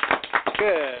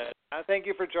 Good. Thank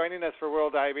you for joining us for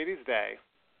World Diabetes Day.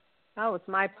 Oh, it's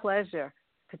my pleasure,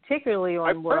 particularly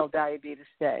on World Diabetes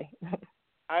Day.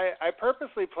 I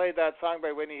purposely played that song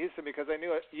by Whitney Houston because I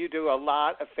knew you do a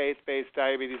lot of faith-based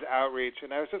diabetes outreach,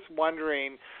 and I was just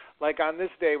wondering, like on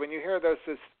this day, when you hear those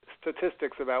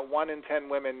statistics about 1 in 10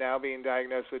 women now being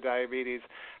diagnosed with diabetes,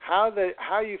 how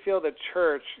you feel the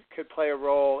church could play a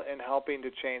role in helping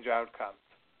to change outcomes?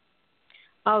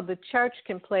 Oh, the church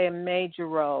can play a major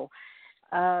role.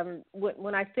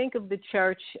 When I think of the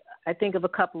church, I think of a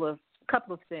couple of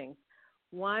things.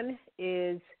 One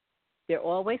is they're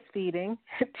always feeding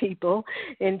people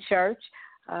in church.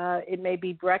 It may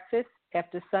be breakfast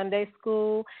after Sunday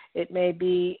school. It may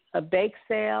be a bake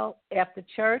sale after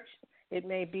church. It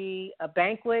may be a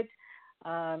banquet.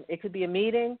 It could be a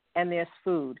meeting, and there's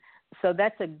food. So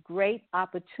that's a great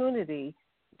opportunity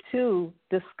to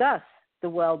discuss the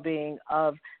well-being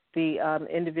of the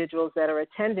individuals that are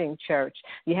attending church.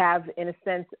 You have, in a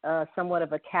sense, somewhat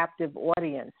of a captive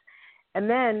audience. And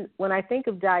then when I think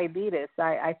of diabetes,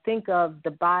 I think of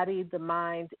the body, the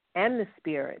mind, and the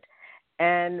spirit.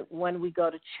 And when we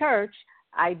go to church,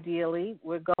 ideally,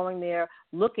 we're going there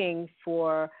looking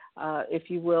for, if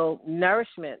you will,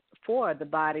 nourishment for the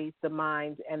body, the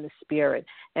mind, and the spirit.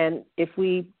 And if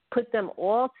we put them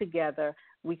all together,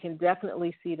 we can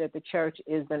definitely see that the church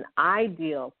is an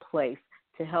ideal place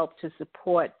to help to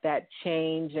support that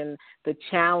change and the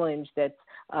challenge that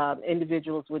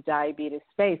individuals with diabetes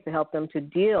face, to help them to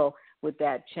deal with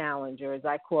that challenge, or as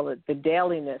I call it, the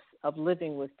dailiness of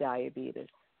living with diabetes.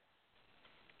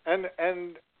 And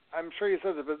I'm sure you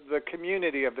said the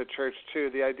community of the church, too,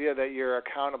 the idea that you're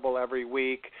accountable every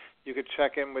week, you could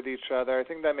check in with each other. I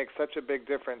think that makes such a big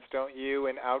difference, don't you,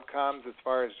 in outcomes as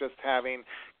far as just having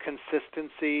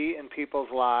consistency in people's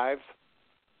lives?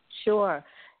 Sure.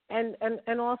 And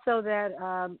also that,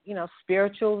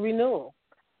 spiritual renewal,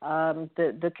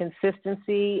 the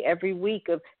consistency every week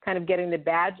of kind of getting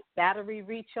the battery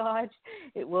recharge.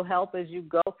 It will help as you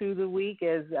go through the week.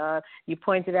 As you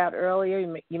pointed out earlier,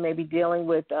 you may be dealing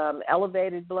with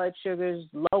elevated blood sugars,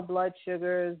 low blood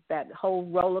sugars, that whole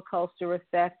roller coaster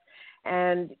effect.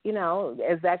 And,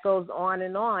 as that goes on,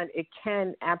 it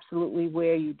can absolutely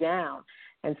wear you down.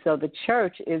 And so the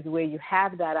church is where you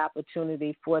have that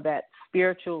opportunity for that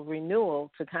spiritual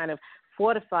renewal to kind of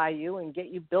fortify you and get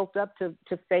you built up to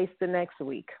face the next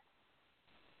week.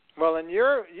 Well, and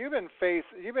you've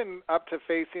been up to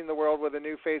facing the world with a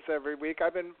new face every week.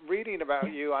 I've been reading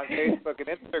about you on Facebook and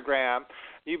Instagram.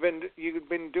 You've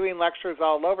been doing lectures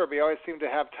all over, but you always seem to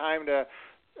have time to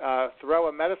throw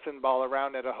a medicine ball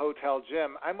around at a hotel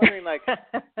gym. I'm wondering, like,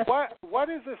 what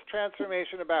is this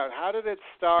transformation about? How did it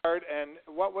start, and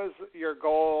what was your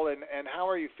goal, and how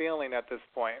are you feeling at this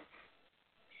point?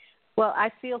 Well,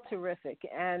 I feel terrific.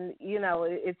 And, you know,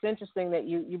 it's interesting that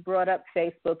you brought up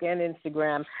Facebook and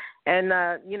Instagram.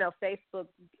 And, you know, Facebook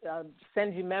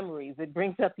sends you memories. It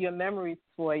brings up your memories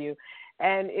for you.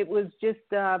 And it was just,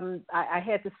 I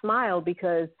had to smile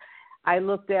because I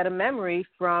looked at a memory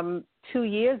from 2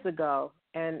 years ago.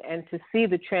 And to see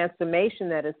the transformation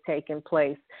that has taken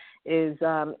place is,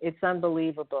 it's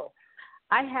unbelievable.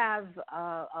 I have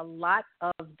a lot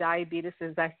of diabetes,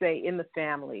 as I say, in the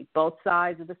family, both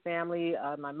sides of the family,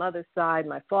 my mother's side,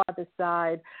 my father's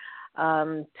side,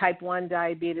 type 1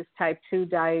 diabetes, type 2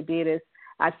 diabetes.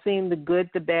 I've seen the good,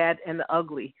 the bad, and the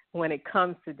ugly when it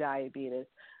comes to diabetes.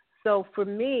 So for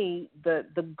me,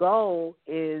 the goal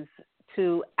is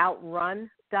to outrun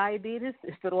diabetes,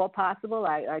 if at all possible.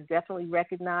 I definitely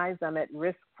recognize I'm at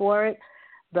risk for it,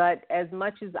 but as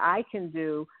much as I can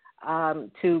do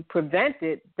to prevent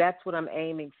it, that's what I'm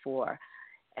aiming for.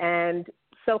 And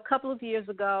so a couple of years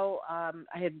ago,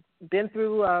 I had been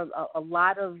through a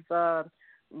lot of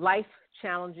life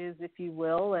challenges, if you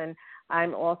will, and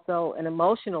I'm also an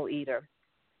emotional eater.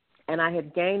 And I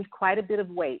had gained quite a bit of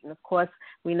weight. And, of course,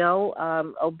 we know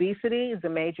obesity is a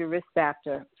major risk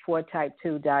factor for type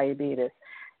 2 diabetes.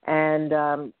 And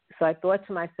so I thought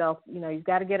to myself, you know, you've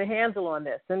got to get a handle on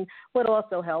this. And what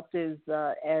also helped is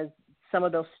as some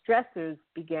of those stressors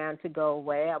began to go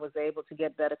away, I was able to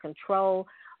get better control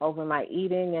over my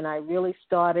eating, and I really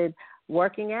started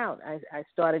working out. I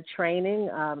started training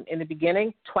in the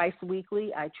beginning, twice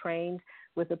weekly. I trained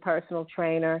with a personal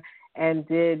trainer and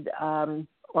did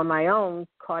on my own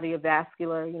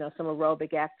cardiovascular, you know, some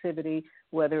aerobic activity,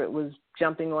 whether it was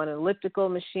jumping on an elliptical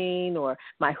machine or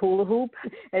my hula hoop,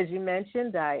 as you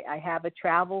mentioned. I have a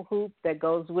travel hoop that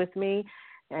goes with me.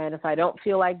 And if I don't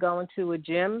feel like going to a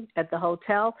gym at the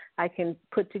hotel, I can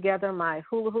put together my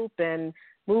hula hoop and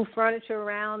move furniture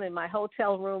around in my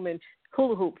hotel room and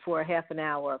hula hoop for a half an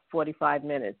hour, 45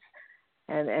 minutes.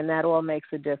 And that all makes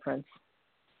a difference.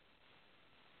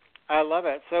 I love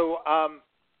it. So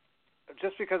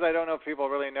just because I don't know if people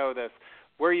really know this,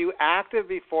 were you active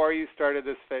before you started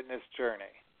this fitness journey?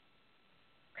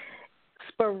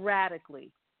 Sporadically,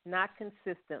 not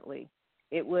consistently.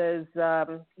 It was,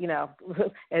 you know,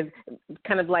 as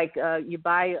kind of like you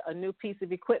buy a new piece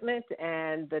of equipment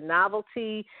and the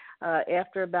novelty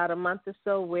after about a month or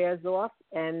so wears off,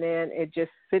 and then it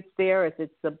just sits there. If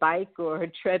it's a bike or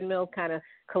a treadmill, kind of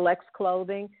collects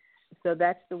clothing. So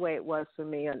that's the way it was for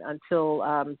me until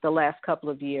the last couple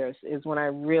of years is when I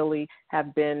really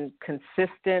have been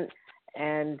consistent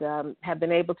and have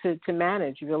been able to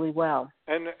manage really well.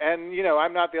 And you know,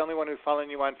 I'm not the only one who's following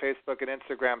you on Facebook and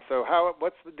Instagram. So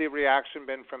what's the reaction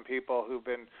been from people who've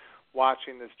been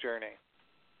watching this journey?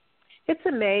 It's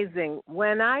amazing.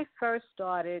 When I first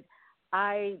started,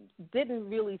 I didn't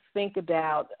really think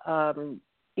about,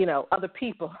 you know, other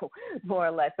people, more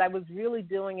or less. I was really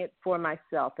doing it for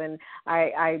myself. And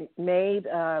I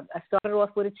started off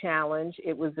with a challenge.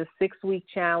 It was a 6-week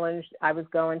challenge. I was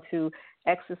going to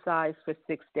exercise for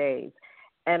 6 days.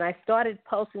 And I started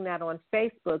posting that on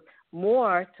Facebook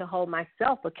more to hold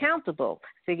myself accountable.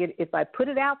 Figured if I put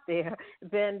it out there,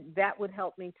 then that would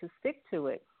help me to stick to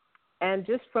it. And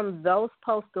just from those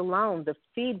posts alone, the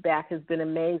feedback has been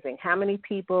amazing. How many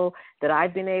people that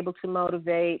I've been able to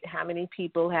motivate, how many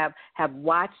people have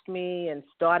watched me and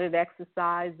started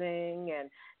exercising and,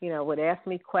 you know, would ask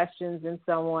me questions and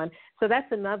so on. So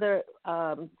that's another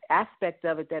aspect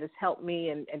of it that has helped me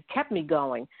and kept me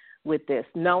going with this,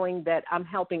 knowing that I'm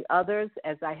helping others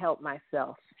as I help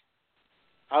myself.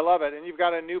 I love it. And you've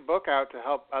got a new book out to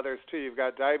help others, too. You've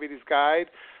got Diabetes Guide,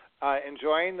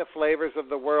 Enjoying the Flavors of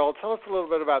the World. Tell us a little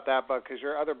bit about that book, because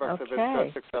your other books have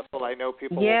been so successful. I know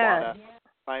people will want to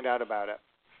find out about it.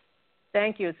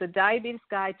 Thank you. It's a diabetes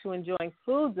guide to enjoying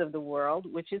foods of the world,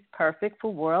 which is perfect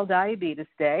for World Diabetes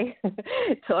Day,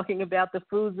 talking about the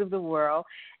foods of the world.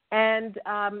 And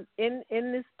in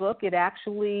this book, it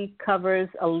actually covers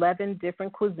 11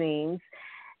 different cuisines.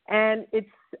 And it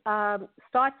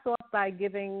starts off by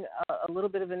giving a little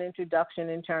bit of an introduction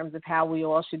in terms of how we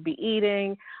all should be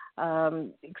eating,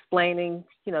 explaining,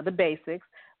 you know, the basics.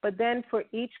 But then for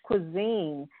each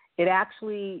cuisine, it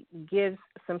actually gives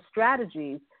some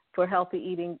strategies for healthy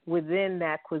eating within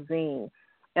that cuisine.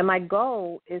 And my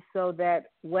goal is so that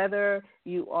whether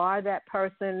you are that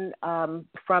person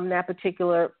from that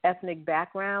particular ethnic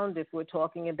background, if we're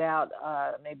talking about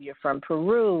maybe you're from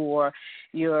Peru or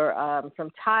you're from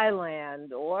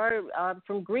Thailand or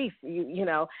from Greece, you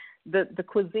know, the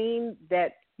cuisine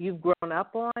that you've grown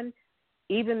up on,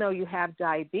 even though you have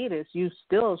diabetes, you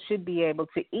still should be able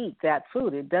to eat that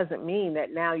food. It doesn't mean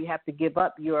that now you have to give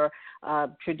up your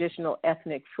traditional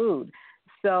ethnic food.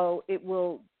 So it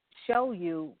will show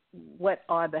you what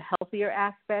are the healthier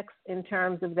aspects in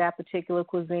terms of that particular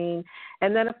cuisine.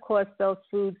 And then, of course, those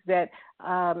foods that,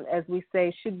 as we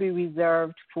say, should be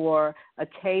reserved for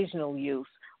occasional use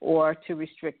or to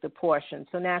restrict the portion.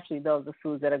 So naturally, those are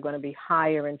foods that are going to be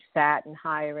higher in fat and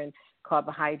higher in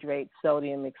carbohydrates,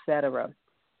 sodium, et cetera.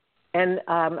 And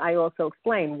I also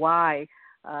explain why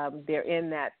they're in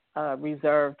that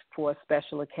reserved for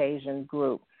special occasion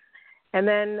group. And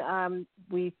then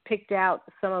we picked out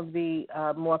some of the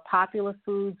more popular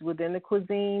foods within the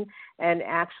cuisine and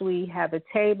actually have a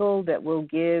table that will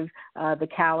give the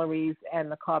calories and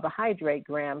the carbohydrate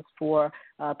grams for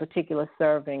a particular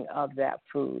serving of that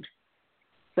food.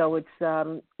 So it's,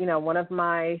 one of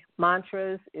my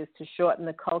mantras is to shorten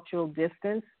the cultural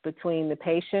distance between the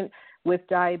patient with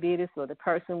diabetes or the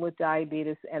person with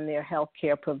diabetes and their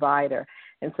healthcare provider.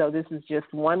 And so this is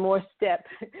just one more step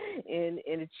in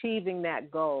achieving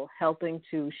that goal, helping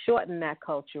to shorten that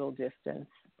cultural distance.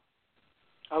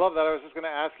 I love that. I was just going to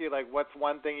ask you, what's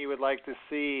one thing you would like to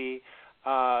see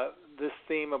this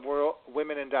theme of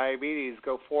women and diabetes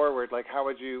go forward?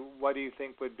 What do you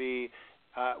think would be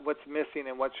what's missing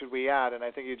and what should we add? And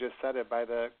I think you just said it, by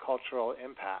the cultural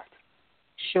impact.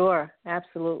 Sure,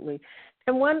 absolutely.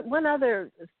 And one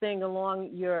other thing along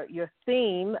your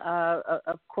theme,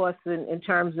 of course, in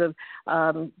terms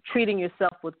of treating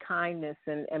yourself with kindness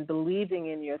and believing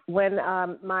in yourself. When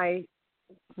my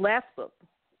last book,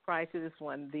 prior to this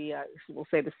one, we'll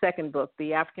say the second book,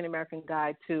 The African American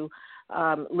Guide to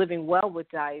Living Well with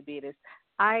Diabetes,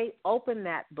 I opened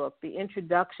that book. The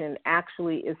introduction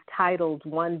actually is titled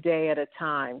One Day at a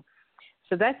Time.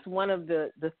 So that's one of the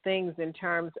things in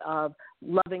terms of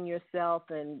loving yourself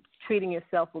and treating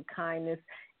yourself with kindness,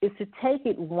 is to take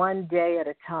it one day at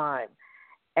a time.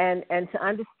 And to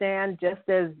understand, just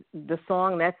as the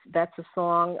song, that's a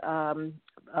song,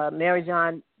 Mary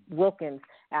John Wilkins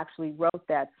actually wrote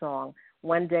that song,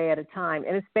 One Day at a Time.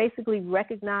 And it's basically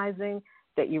recognizing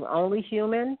that you're only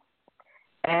human,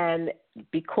 and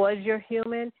because you're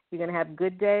human, you're going to have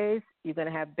good days, you're going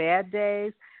to have bad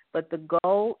days, but the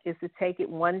goal is to take it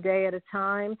one day at a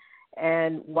time.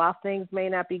 And while things may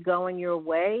not be going your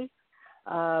way,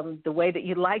 the way that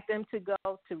you'd like them to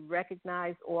go, to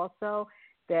recognize also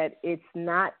that it's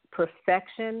not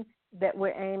perfection that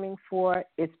we're aiming for,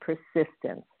 it's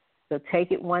persistence. So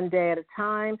take it one day at a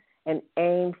time and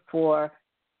aim for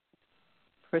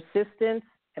persistence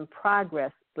and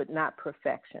progress, but not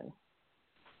perfection.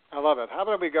 I love it. How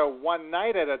about we go one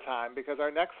night at a time, because our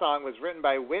next song was written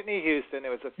by Whitney Houston. It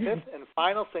was the fifth and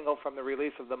final single from the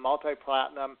release of the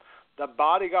multi-platinum The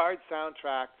Bodyguard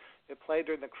soundtrack. It played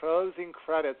during the closing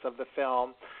credits of the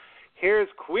film. Here's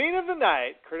Queen of the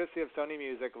Night, courtesy of Sony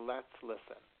Music. Let's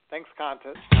listen. Thanks,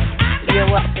 Constance. You're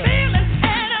welcome.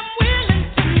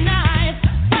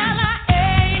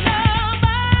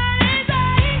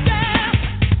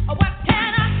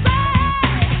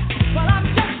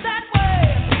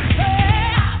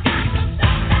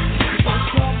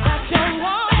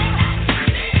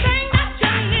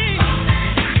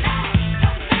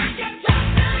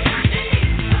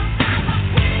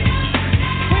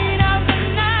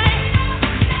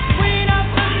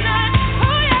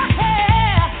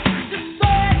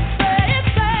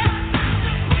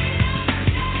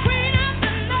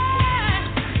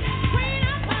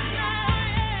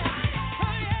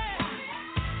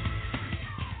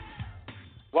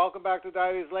 Welcome back to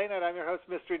Diabetes Late Night. I'm your host,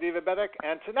 Mr. Diabetic,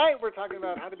 and tonight we're talking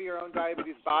about how to be your own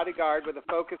diabetes bodyguard with a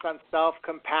focus on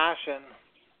self-compassion.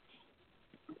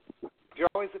 If you're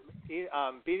always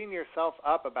beating yourself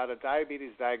up about a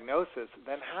diabetes diagnosis,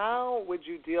 then how would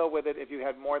you deal with it if you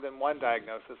had more than one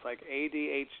diagnosis, like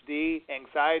ADHD,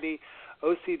 anxiety,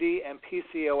 OCD, and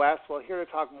PCOS? Well, here to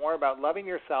talk more about loving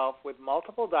yourself with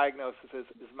multiple diagnoses is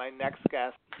my next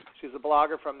guest. She's a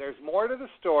blogger from There's More to the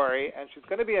Story, and she's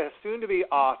going to be a soon-to-be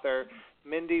author,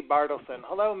 Mindy Bartleson.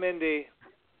 Hello, Mindy.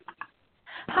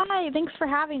 Hi, thanks for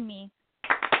having me.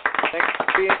 Thanks for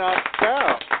being on the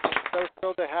show. So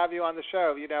thrilled to have you on the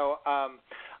show. You know,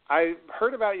 I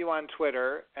heard about you on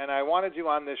Twitter, and I wanted you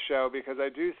on this show because I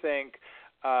do think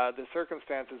the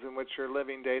circumstances in which you're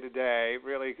living day to day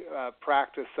really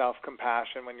practice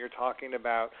self-compassion when you're talking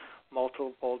about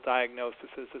multiple diagnoses,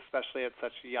 especially at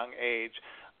such a young age.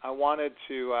 I wanted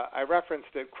to, I referenced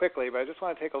it quickly, but I just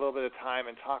want to take a little bit of time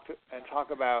and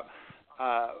talk about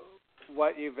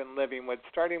what you've been living with,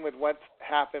 starting with what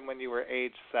happened when you were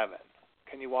age 7.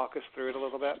 Can you walk us through it a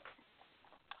little bit?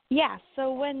 Yeah,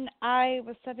 so when I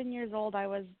was 7 years old, I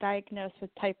was diagnosed with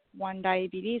type 1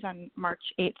 diabetes on March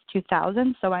 8th,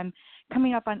 2000. So I'm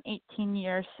coming up on 18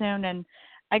 years soon, and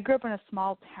I grew up in a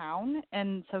small town,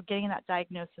 and so getting that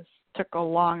diagnosis took a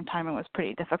long time and was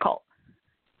pretty difficult.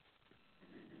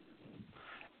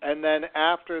 And then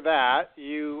after that,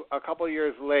 a couple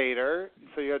years later,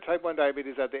 so you had type 1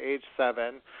 diabetes at the age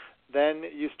 7, then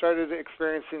you started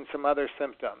experiencing some other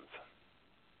symptoms.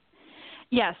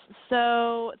 Yes,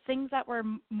 so things that were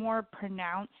more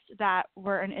pronounced that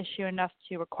were an issue enough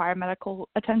to require medical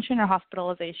attention or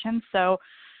hospitalization. So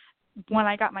when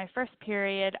I got my first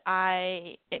period,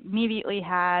 I immediately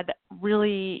had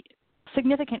really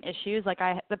significant issues. Like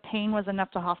the pain was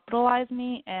enough to hospitalize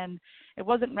me, and it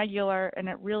wasn't regular, and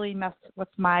it really messed with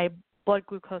my blood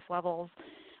glucose levels.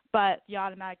 But the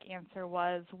automatic answer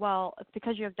was, well, it's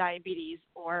because you have diabetes,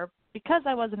 or because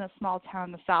I was in a small town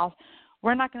in the South,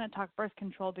 we're not going to talk birth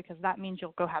control because that means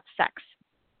you'll go have sex.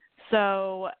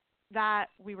 So that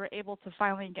we were able to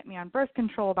finally get me on birth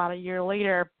control about a year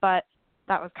later, but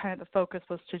that was kind of the focus,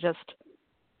 was to just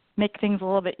make things a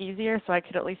little bit easier so I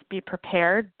could at least be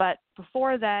prepared. But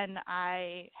before then,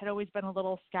 I had always been a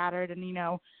little scattered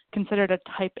and, considered a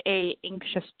type A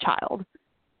anxious child.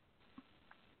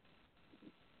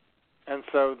 And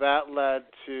so that led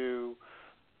to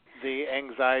the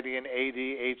anxiety and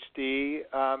ADHD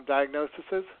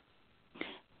diagnoses?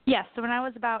 Yes. So when I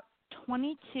was about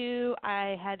 22,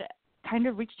 I had kind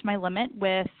of reached my limit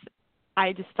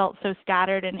I just felt so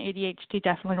scattered, and ADHD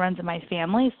definitely runs in my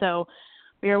family. So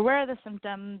we were aware of the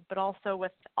symptoms, but also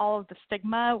with all of the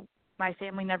stigma, my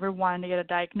family never wanted to get a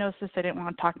diagnosis. They didn't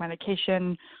want to talk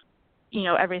medication,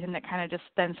 everything that kind of just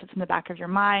then sits in the back of your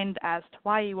mind as to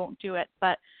why you won't do it.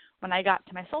 But when I got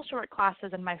to my social work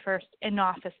classes and my first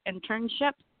in-office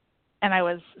internship, and I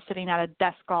was sitting at a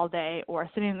desk all day or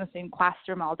sitting in the same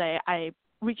classroom all day, I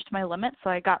reached my limit.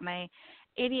 So I got my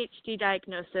ADHD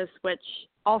diagnosis, which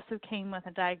also came with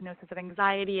a diagnosis of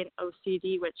anxiety and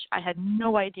OCD, which I had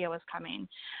no idea was coming.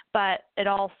 But it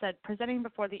all said presenting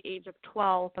before the age of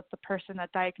 12, but the person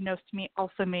that diagnosed me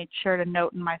also made sure to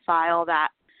note in my file that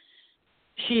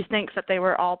she thinks that they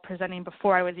were all presenting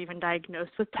before I was even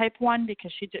diagnosed with type 1,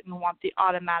 because she didn't want the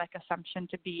automatic assumption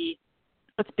to be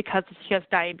it's because she has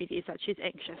diabetes that she's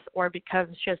anxious, or because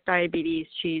she has diabetes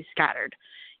she's scattered,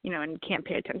 and can't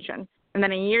pay attention. And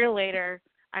then a year later,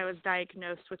 I was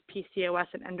diagnosed with PCOS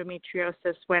and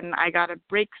endometriosis when I got a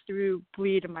breakthrough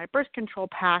bleed in my birth control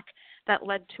pack that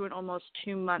led to an almost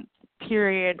 2-month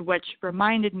period, which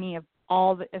reminded me of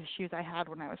all the issues I had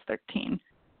when I was 13.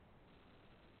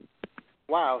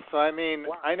 Wow. So, I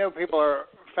know people are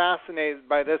fascinated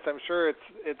by this. I'm sure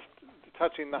it's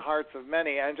touching the hearts of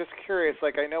many. I'm just curious,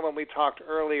 I know when we talked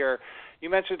earlier, you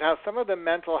mentioned how some of the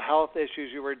mental health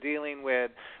issues you were dealing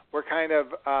with were kind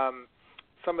of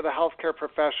some of the healthcare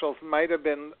professionals might have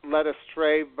been led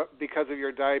astray because of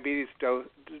your diabetes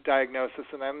diagnosis.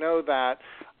 And I know that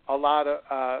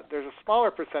there's a smaller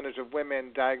percentage of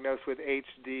women diagnosed with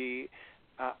ADHD.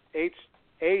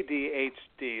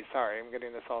 Sorry, I'm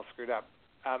getting this all screwed up.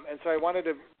 And so I wanted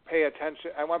to pay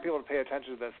attention. I want people to pay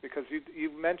attention to this, because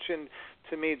you mentioned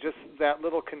to me just that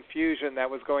little confusion that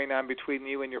was going on between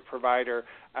you and your provider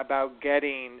about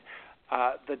getting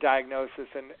the diagnosis,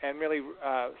 and really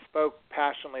spoke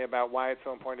passionately about why it's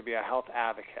so important to be a health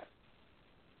advocate.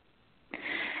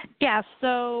 Yeah,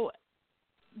 so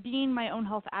being my own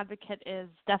health advocate is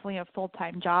definitely a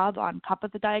full-time job on top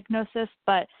of the diagnosis,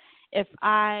 but if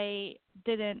I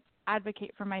didn't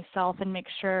advocate for myself and made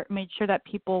sure that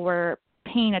people were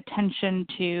paying attention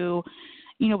to,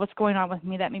 what's going on with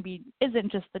me, that maybe isn't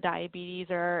just the diabetes,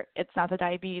 or it's not the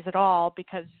diabetes at all,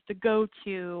 because the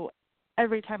go-to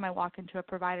every time I walk into a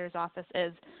provider's office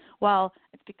is, well,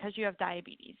 it's because you have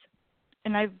diabetes.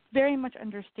 And I very much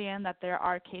understand that there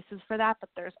are cases for that, but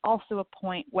there's also a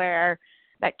point where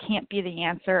that can't be the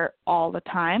answer all the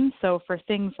time. So for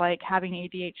things like having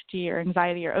ADHD or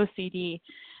anxiety or OCD,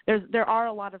 there are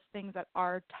a lot of things that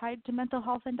are tied to mental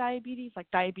health and diabetes, like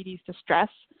diabetes distress,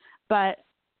 but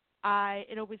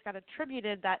it always got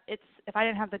attributed that if I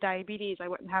didn't have the diabetes, I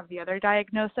wouldn't have the other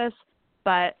diagnosis.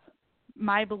 But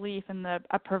my belief in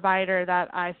a provider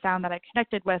that I found that I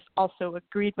connected with also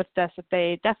agreed with this, that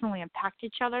they definitely impact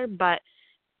each other, but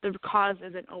the cause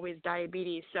isn't always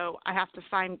diabetes. So I have to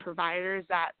find providers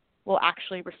that will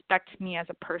actually respect me as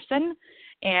a person.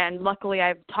 And luckily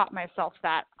I've taught myself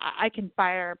that I can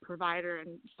fire a provider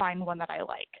and find one that I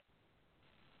like.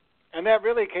 And that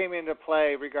really came into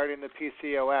play regarding the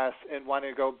PCOS and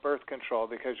wanting to go birth control,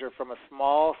 because you're from a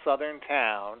small southern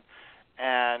town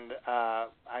and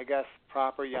I guess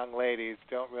proper young ladies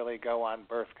don't really go on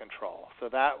birth control. So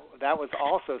that was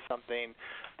also something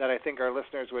that I think our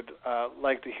listeners would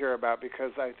like to hear about,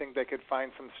 because I think they could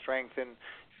find some strength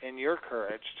in your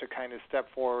courage to kind of step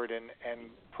forward and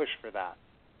push for that.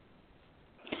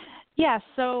 Yeah,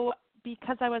 so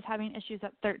because I was having issues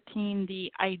at 13,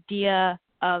 the idea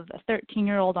of a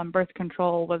 13-year-old on birth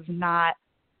control was not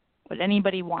what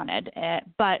anybody wanted.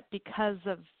 But because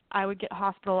of I would get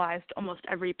hospitalized almost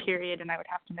every period, and I would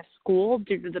have to miss school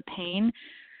due to the pain.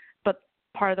 But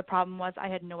part of the problem was I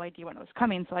had no idea when it was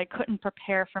coming, so I couldn't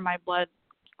prepare for my blood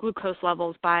glucose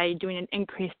levels by doing an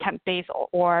increased temp base,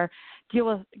 or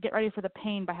get ready for the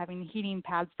pain by having heating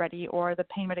pads ready or the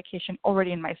pain medication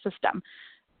already in my system.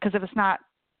 Because if it's not,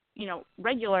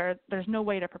 regular, there's no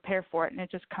way to prepare for it, and it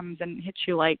just comes and hits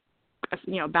you like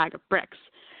a bag of bricks.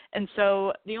 And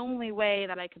so the only way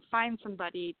that I could find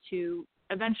somebody to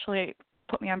eventually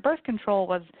put me on birth control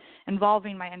was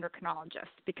involving my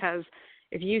endocrinologist, because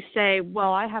if you say,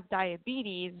 well, I have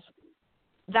diabetes,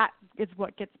 that is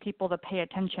what gets people to pay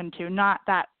attention to, not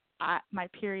that my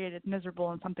period is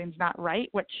miserable and something's not right,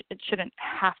 which it shouldn't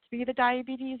have to be the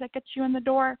diabetes that gets you in the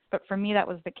door. But for me, that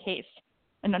was the case.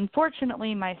 And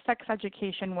unfortunately, my sex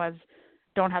education was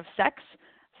don't have sex.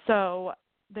 So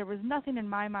there was nothing in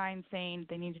my mind saying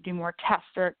they need to do more tests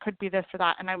or it could be this or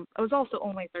that. And I was also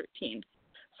only 13.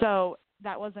 So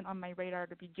that wasn't on my radar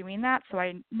to be doing that. So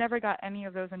I never got any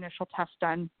of those initial tests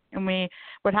done. And we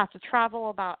would have to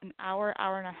travel about an hour,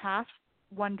 hour and a half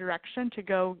one direction to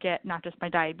go get not just my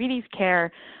diabetes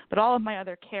care, but all of my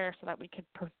other care so that we could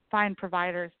find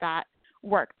providers that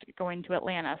worked going to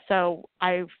Atlanta. So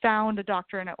I found a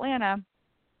doctor in Atlanta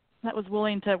that was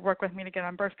willing to work with me to get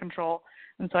on birth control.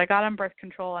 And so I got on birth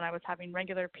control, and I was having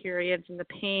regular periods, and the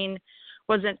pain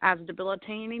wasn't as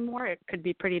debilitating anymore. It could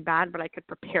be pretty bad, but I could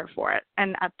prepare for it.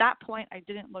 And at that point, I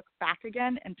didn't look back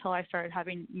again until I started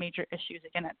having major issues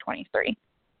again at 23.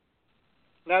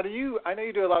 Now, I know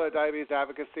you do a lot of diabetes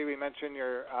advocacy. We mentioned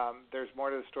your There's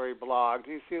More to the Story blog.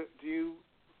 Do you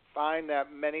find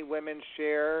that many women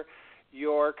share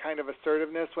your kind of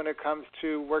assertiveness when it comes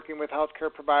to working with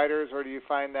healthcare providers, or do you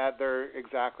find that they're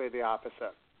exactly the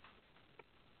opposite?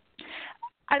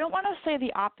 I don't want to say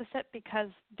the opposite, because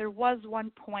there was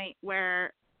one point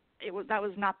where that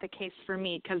was not the case for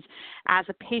me, because as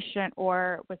a patient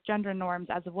or with gender norms,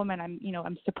 as a woman,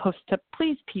 I'm supposed to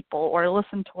please people or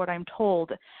listen to what I'm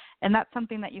told. And that's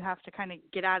something that you have to kind of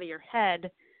get out of your head,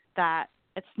 that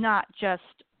it's not just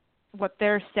what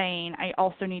they're saying. I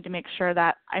also need to make sure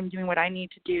that I'm doing what I need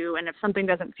to do. And if something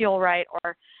doesn't feel right,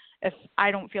 or if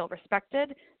I don't feel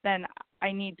respected, then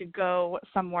I need to go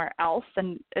somewhere else.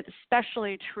 And it's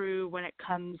especially true when it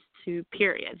comes to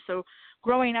periods. So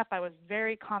growing up, I was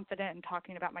very confident in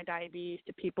talking about my diabetes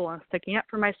to people and sticking up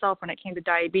for myself when it came to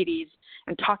diabetes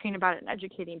and talking about it and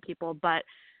educating people. But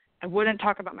I wouldn't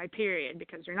talk about my period,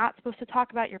 because you're not supposed to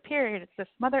talk about your period. It's this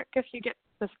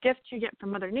gift you get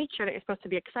from Mother Nature that you're supposed to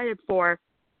be excited for,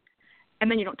 and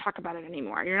then you don't talk about it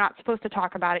anymore. You're not supposed to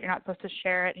talk about it. You're not supposed to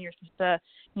share it, and you're supposed to,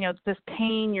 this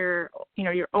pain, you're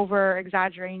over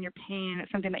exaggerating your pain.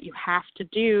 It's something that you have to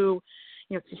do.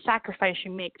 It's a sacrifice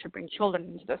you make to bring children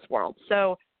into this world.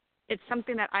 So it's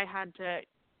something that I had to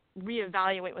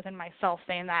reevaluate within myself,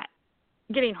 saying that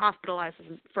getting hospitalized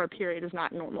for a period is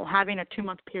not normal. Having a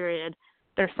 2-month period,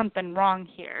 there's something wrong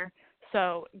here.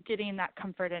 So getting that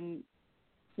comfort and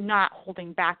not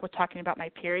holding back with talking about my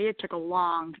period took a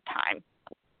long time.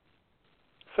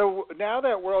 So now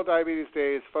that World Diabetes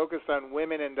Day is focused on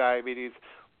women and diabetes,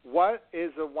 what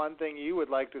is the one thing you would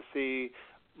like to see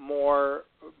more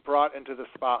brought into the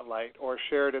spotlight or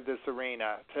shared in this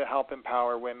arena to help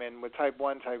empower women with type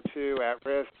 1, type 2, at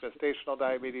risk, gestational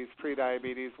diabetes,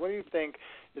 prediabetes? What do you think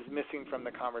is missing from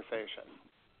the conversation?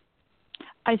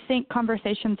 I think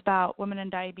conversations about women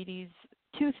and diabetes,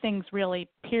 2 things really: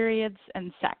 periods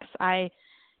and sex. I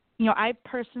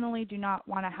personally do not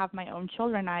want to have my own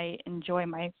children. I enjoy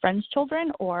my friends'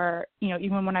 children, or,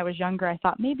 even when I was younger, I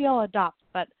thought maybe I'll adopt.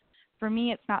 But for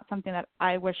me, it's not something that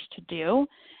I wish to do.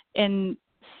 And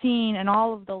seeing in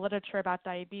all of the literature about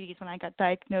diabetes, when I got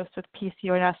diagnosed with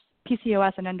PCOS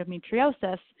and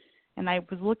endometriosis, and I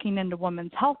was looking into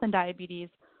women's health and diabetes,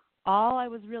 all I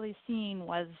was really seeing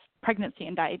was pregnancy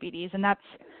and diabetes. And that's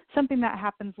something that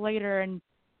happens later, and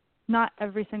not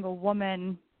every single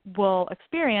woman will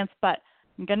experience, but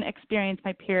I'm going to experience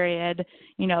my period.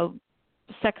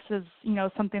 Sex is,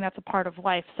 something that's a part of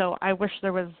life. So I wish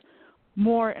there was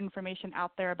more information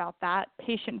out there about that,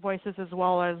 patient voices, as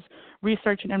well as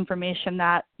research and information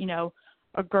that,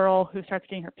 a girl who starts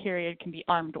getting her period can be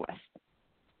armed with.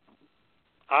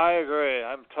 I agree.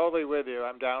 I'm totally with you.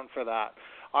 I'm down for that.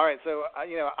 All right, so,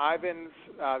 I've been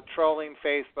trolling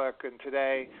Facebook, and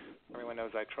today, everyone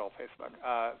knows I troll Facebook.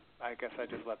 I guess I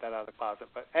just let that out of the closet.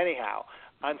 But anyhow,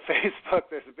 on Facebook,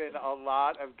 there's been a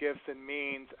lot of gifs and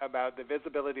memes about the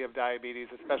visibility of diabetes,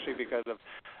 especially because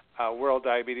of World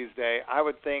Diabetes Day. I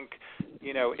would think,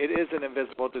 it is an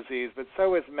invisible disease, but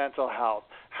so is mental health.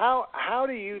 How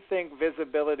do you think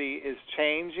visibility is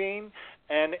changing?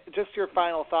 And just your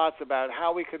final thoughts about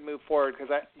how we could move forward,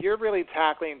 because you're really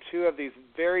tackling two of these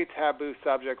very taboo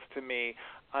subjects to me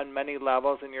on many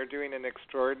levels, and you're doing an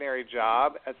extraordinary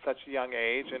job at such a young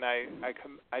age, and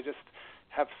I just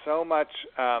have so much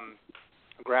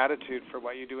gratitude for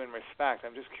what you do and respect.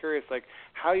 I'm just curious,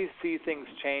 how you see things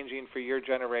changing for your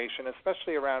generation,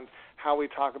 especially around how we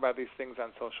talk about these things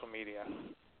on social media.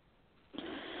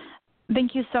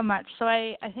 Thank you so much. So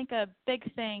I think a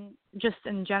big thing just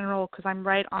in general, because I'm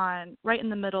right in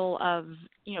the middle of,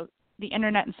 the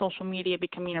internet and social media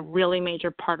becoming a really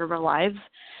major part of our lives.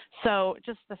 So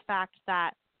just the fact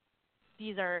that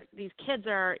these kids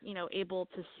are, able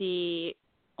to see,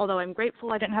 although I'm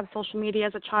grateful I didn't have social media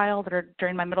as a child or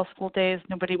during my middle school days,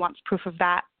 nobody wants proof of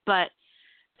that, but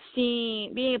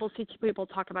being able to see people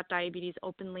talk about diabetes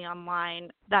openly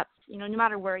online, that's, no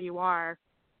matter where you are,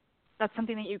 that's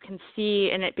something that you can see,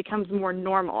 and it becomes more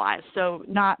normalized. So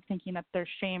not thinking that there's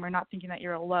shame or not thinking that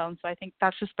you're alone. So I think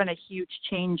that's just been a huge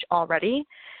change already.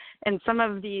 And some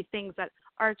of the things that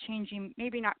are changing,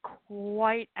 maybe not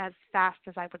quite as fast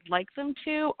as I would like them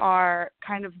to, are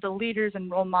kind of the leaders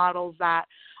and role models that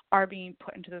are being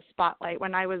put into the spotlight.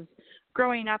 When I was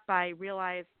growing up, I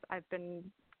realized I've been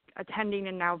attending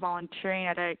and now volunteering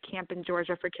at a camp in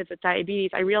Georgia for kids with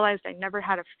diabetes. I realized I never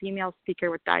had a female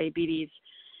speaker with diabetes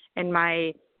in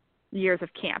my years of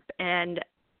camp, and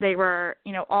they were,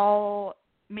 all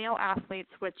male athletes,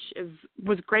 which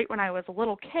was great when I was a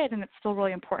little kid, and it's still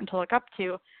really important to look up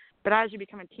to. But as you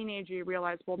become a teenager, you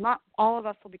realize, well, not all of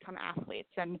us will become athletes.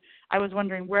 And I was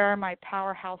wondering, where are my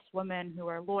powerhouse women who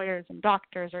are lawyers and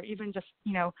doctors, or even just,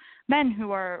 men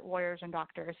who are lawyers and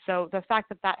doctors? So the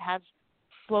fact that has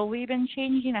slowly been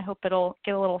changing, I hope it'll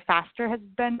get a little faster, has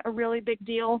been a really big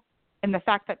deal. And the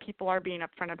fact that people are being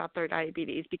upfront about their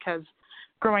diabetes, because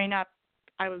growing up,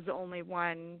 I was the only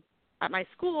one at my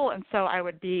school, and so I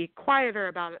would be quieter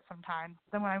about it sometimes.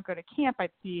 Then when I would go to camp,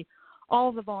 I'd see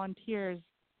all the volunteers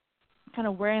kind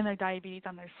of wearing their diabetes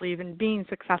on their sleeve and being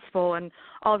successful and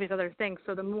all of these other things.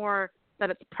 So the more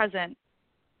that it's present,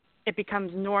 it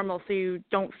becomes normal, so you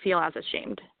don't feel as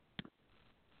ashamed.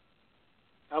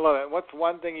 I love it. What's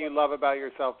one thing you love about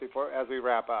yourself as we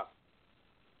wrap up?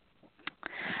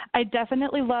 I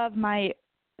definitely love my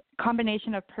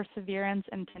combination of perseverance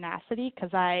and tenacity,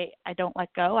 because I don't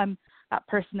let go. I'm that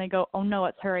person they go, oh no,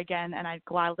 it's her again, and I'd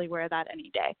gladly wear that any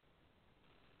day.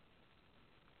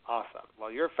 Awesome.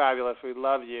 Well, you're fabulous. We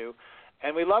love you.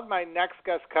 And we love my next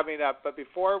guest coming up. But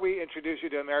before we introduce you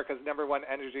to America's #1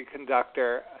 energy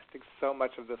conductor, I think so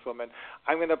much of this woman,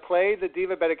 I'm going to play the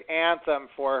Diabetic anthem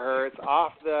for her. It's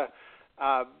off the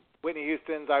Whitney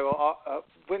Houston's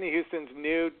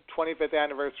new 25th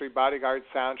anniversary Bodyguard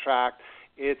soundtrack.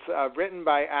 It's written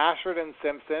by Ashford and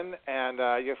Simpson, and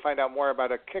you'll find out more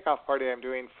about a kickoff party I'm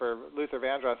doing for Luther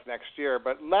Vandross next year.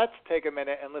 But let's take a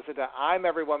minute and listen to I'm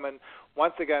Every Woman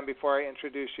once again before I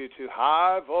introduce you to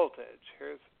High Voltage.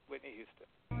 Here's Whitney Houston.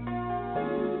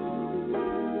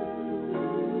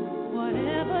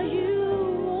 Whatever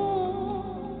you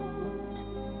want,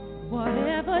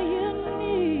 whatever you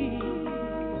need,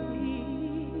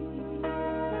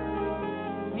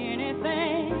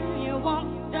 anything you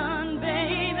want done,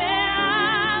 baby,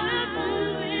 I'll do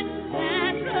it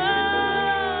naturally.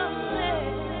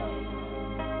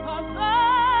 'Cause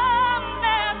I'm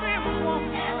every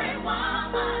woman, it's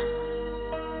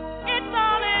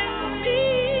all in me.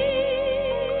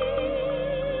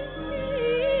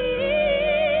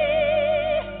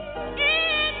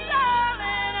 It's all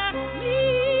in me.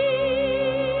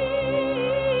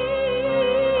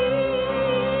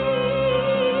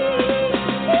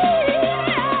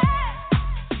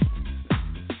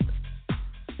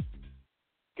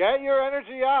 Get your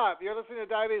energy up. You're listening to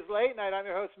Diabetes Late Night. I'm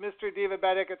your host, Mr.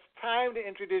 Diabetic. It's time to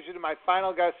introduce you to my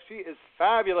final guest. She is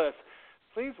fabulous.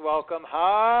 Please welcome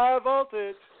High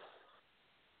Voltage.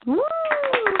 Woo!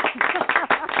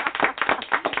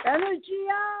 Energy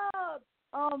up!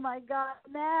 Oh my God,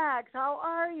 Max, how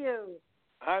are you?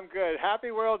 I'm good. Happy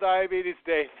World Diabetes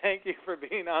Day. Thank you for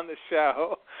being on the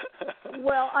show.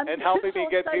 Well, I'm and helping so me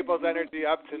get excited people's to meet energy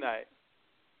up tonight.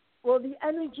 Well, the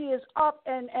energy is up,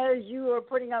 and as you were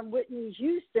putting on Whitney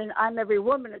Houston, I'm Every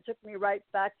Woman, it took me right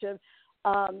back to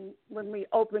when we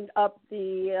opened up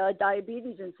the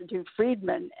Diabetes Institute,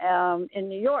 Friedman, in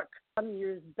New York some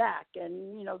years back,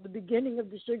 and, you know, the beginning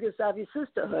of the Sugar Savvy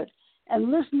Sisterhood,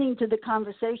 and listening to the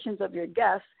conversations of your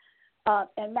guests.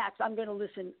 And Max, I'm going to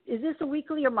listen. Is this a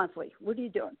weekly or monthly? What are you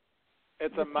doing?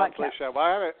 It's a monthly show. Well,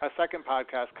 I have a second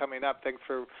podcast coming up. Thanks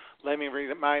for letting me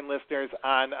remind listeners.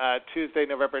 On Tuesday,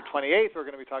 November 28th, we're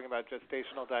going to be talking about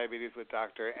gestational diabetes with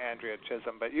Dr. Andrea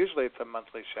Chisholm, but usually it's a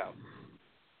monthly show.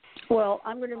 Well,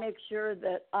 I'm going to make sure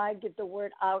that I get the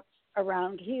word out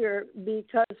around here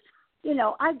because, you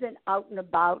know, I've been out and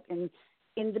about and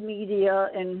in the media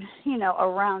and, you know,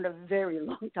 around a very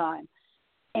long time.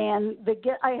 And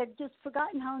I had just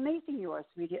forgotten how amazing you are,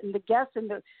 sweetie, and the guests and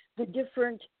the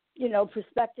different, you know,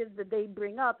 perspectives that they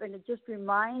bring up. And it just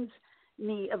reminds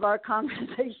me of our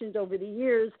conversations over the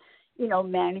years, you know,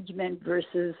 management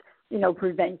versus, you know,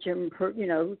 prevention, you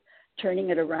know, turning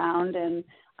it around. And,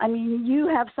 I mean, you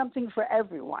have something for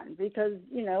everyone because,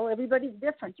 you know, everybody's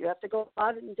different. You have to go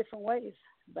about it in different ways.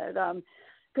 But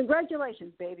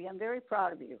congratulations, baby. I'm very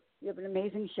proud of you. You have an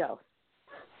amazing show.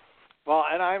 Well,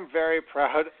 and I'm very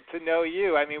proud to know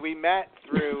you. I mean, we met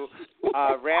through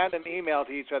random email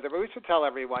to each other, but we should tell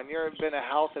everyone you've been a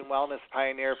health and wellness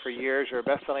pioneer for years. You're a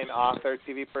best-selling author,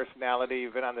 TV personality.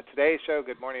 You've been on the Today Show,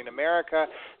 Good Morning America,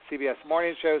 CBS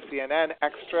Morning Show, CNN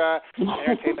Extra,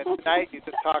 Entertainment Tonight. You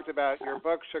just talked about your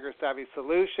book, Sugar Savvy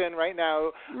Solution. Right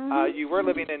now, you were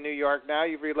living in New York. Now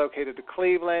you've relocated to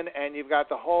Cleveland, and you've got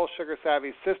the whole Sugar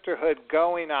Savvy sisterhood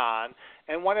going on.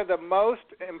 And one of the most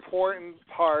important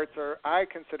parts, or I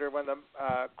consider one of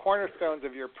the cornerstones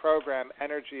of your program,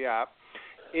 Energy Up,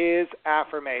 is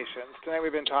affirmations. Tonight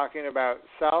we've been talking about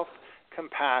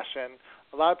self-compassion.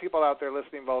 A lot of people out there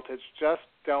listening, Voltage, just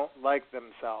don't like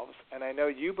themselves. And I know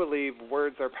you believe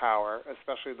words are power,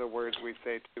 especially the words we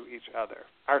say to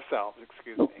ourselves,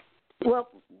 excuse me. Well,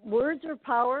 words are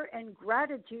power, and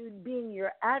gratitude being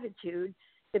your attitude.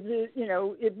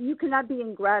 If you cannot be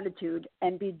in gratitude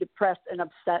and be depressed and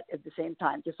upset at the same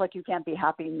time, just like you can't be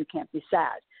happy and you can't be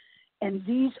sad. And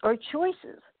these are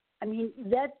choices. I mean,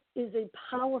 that is a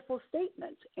powerful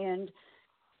statement. And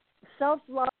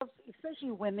self-love,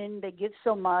 especially women, they give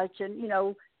so much. And, you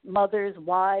know, mothers,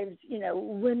 wives, you know,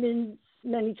 women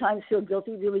many times feel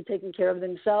guilty really taking care of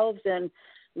themselves. And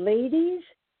ladies,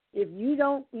 if you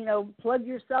don't, you know, plug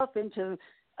yourself into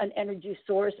an energy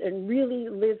source and really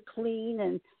live clean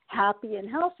and happy and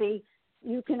healthy,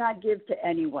 you cannot give to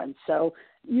anyone. So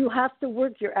you have to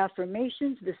work your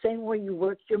affirmations the same way you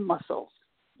work your muscles.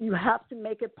 You have to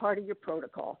make it part of your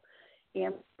protocol.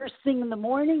 And first thing in the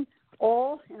morning,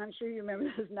 and I'm sure you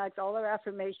remember this, Max, all our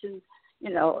affirmations,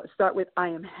 you know, start with I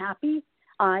am happy,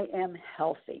 I am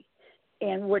healthy.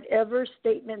 And whatever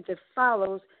statement that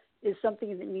follows is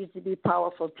something that needs to be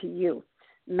powerful to you.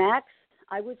 Max,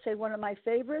 I would say one of my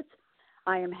favorites,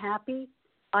 I am happy,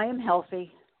 I am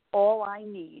healthy, all I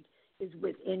need is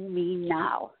within me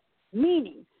now.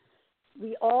 Meaning,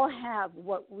 we all have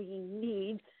what we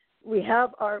need. We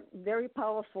have our very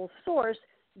powerful source,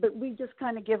 but we just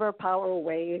kind of give our power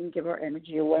away and give our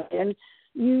energy away. And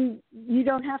you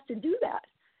don't have to do that.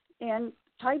 And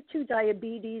type 2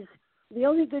 diabetes, the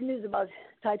only good news about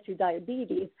type 2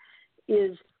 diabetes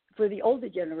is for the older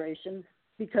generation,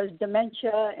 because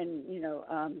dementia and, you know,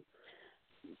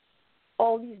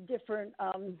 all these different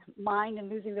mind and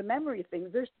losing the memory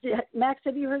things. Max,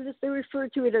 have you heard this? They refer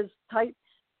to it as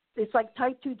it's like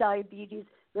type 2 diabetes.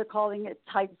 They're calling it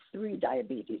type 3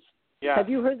 diabetes. Yes. Have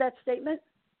you heard that statement?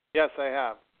 Yes, I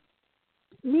have.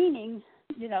 Meaning,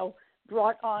 you know,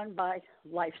 brought on by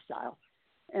lifestyle.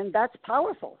 And that's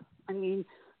powerful. I mean,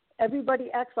 everybody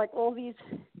acts like all these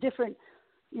different,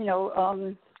 you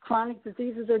know, chronic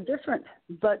diseases are different,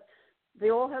 but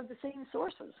they all have the same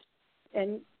sources.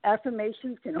 And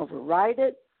affirmations can override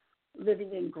it.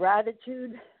 Living in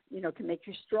gratitude, you know, can make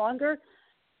you stronger.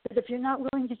 But if you're not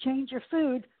willing to change your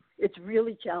food, it's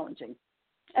really challenging.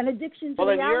 And addiction to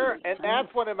reality. And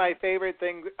that's one of my favorite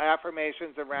things,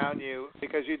 affirmations around you,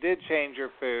 because you did change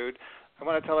your food. I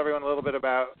want to tell everyone a little bit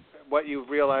about what you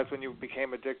realized when you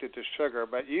became addicted to sugar.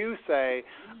 But you say,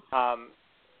 now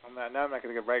I'm not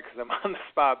going to get right because I'm on the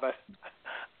spot, but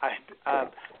I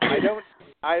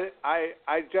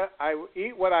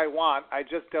eat what I want. I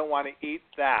just don't want to eat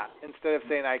that. Instead of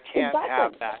saying I can't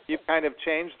have that, you've kind of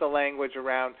changed the language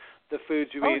around the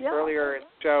foods you eat. Yeah. Earlier in the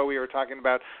show, we were talking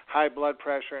about high blood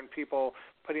pressure and people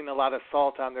putting a lot of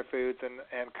salt on their foods, and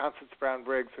Constance Brown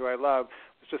Riggs, who I love,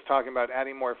 was just talking about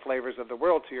adding more flavors of the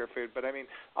world to your food. But, I mean,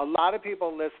 a lot of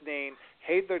people listening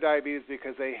hate their diabetes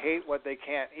because they hate what they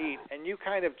can't eat. And you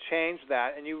kind of changed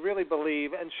that, and you really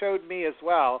believe, and showed me as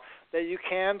well, that you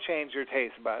can change your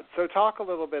taste buds. So talk a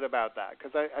little bit about that,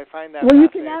 because I find that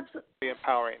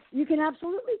empowering. You can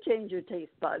absolutely change your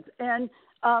taste buds. And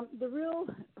the real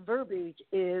verbiage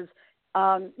is,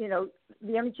 the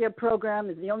MGF program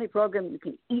is the only program you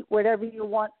can eat whatever you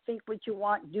want, think what you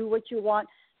want, do what you want,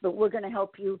 but we're going to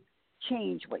help you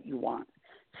change what you want.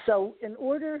 So in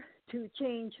order to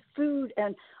change food,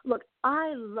 and look,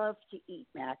 I love to eat,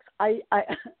 Max. I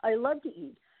love to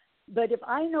eat. But if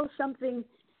I know something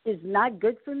is not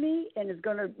good for me and is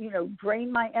going to,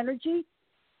 drain my energy,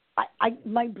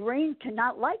 my brain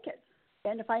cannot like it.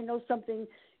 And if I know something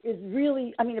is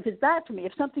really, if it's bad for me,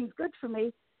 if something's good for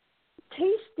me,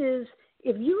 taste is,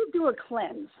 if you do a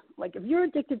cleanse, like if you're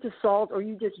addicted to salt or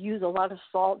you just use a lot of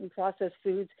salt and processed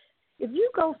foods, if you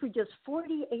go for just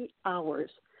 48 hours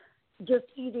just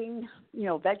eating,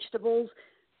 vegetables,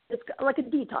 it's like a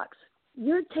detox.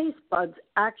 Your taste buds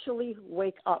actually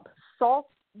wake up. Salt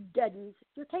deadens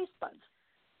your taste buds.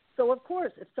 So, of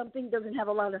course, if something doesn't have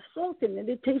a lot of salt in it,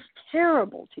 it tastes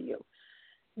terrible to you.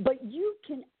 But you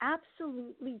can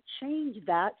absolutely change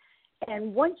that.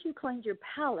 And once you cleanse your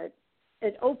palate,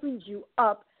 it opens you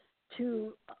up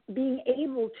to being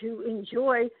able to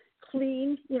enjoy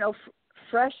clean,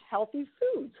 fresh, healthy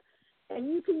foods. And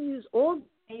you can use all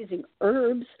amazing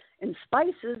herbs and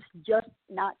spices, just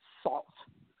not salt.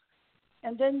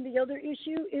 And then the other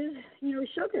issue is,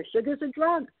 sugar. Sugar's a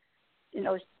drug.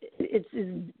 It's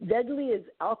as deadly as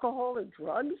alcohol or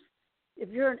drugs. If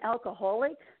you're an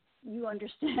alcoholic, you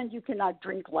understand you cannot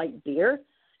drink light beer.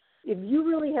 If you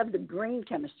really have the brain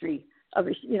chemistry of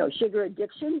sugar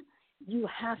addiction, you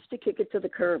have to kick it to the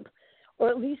curb, or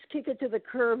at least kick it to the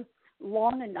curb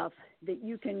long enough that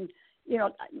you can,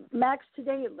 Max,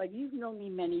 today, like you've known me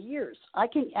many years, I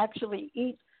can actually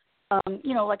eat,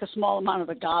 like a small amount of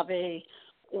agave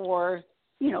or,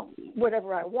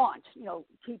 whatever I want,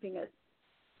 keeping it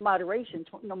moderation,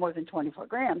 no more than 24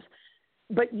 grams.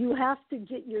 But you have to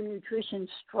get your nutrition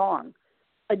strong.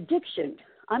 Addiction,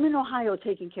 I'm in Ohio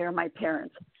taking care of my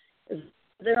parents.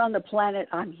 They're on the planet,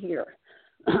 I'm here.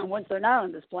 Once they're not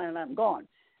on this planet, I'm gone.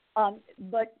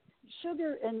 But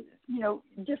sugar and,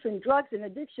 different drugs and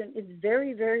addiction is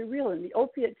very, very real. And the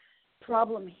opiate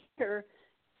problem here,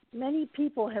 many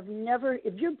people have never,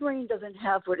 if your brain doesn't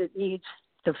have what it needs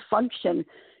to function,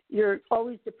 you're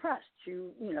always depressed.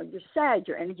 You're sad,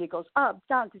 your energy goes up,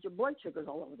 down, because your blood sugar's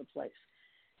all over the place.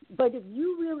 But if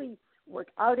you really work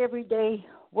out every day,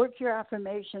 work your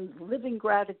affirmations, live in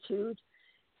gratitude,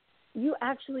 you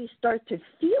actually start to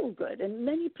feel good. And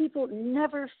many people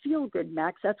never feel good,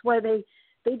 Max. That's why they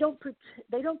don't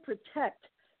protect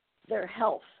their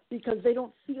health, because they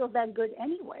don't feel that good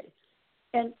anyway.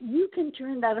 And you can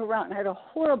turn that around. I had a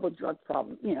horrible drug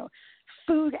problem,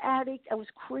 food addict. I was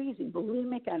crazy,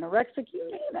 bulimic, anorexic, you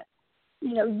name it.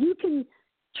 You can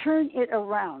turn it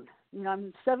around.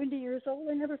 I'm 70 years old.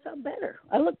 I never felt better.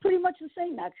 I look pretty much the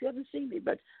same, Max. You haven't seen me,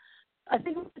 but I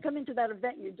think when you come into that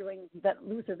event you're doing, that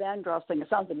Luther Vandross thing, it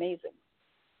sounds amazing.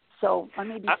 So I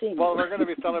may be seeing Well, we're going to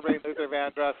be celebrating Luther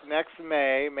Vandross next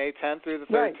May 10th through the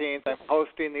 13th. Right. I'm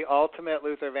hosting the Ultimate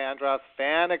Luther Vandross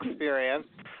Fan Experience.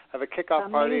 I have a kickoff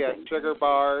party at Sugar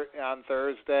Bar on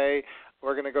Thursday.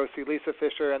 We're going to go see Lisa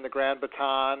Fisher and the Grand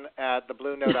Baton at the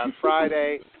Blue Note on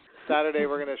Friday. Saturday,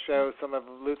 we're going to show some of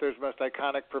Luther's most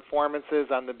iconic performances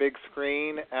on the big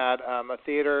screen at a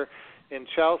theater in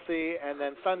Chelsea. And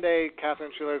then Sunday,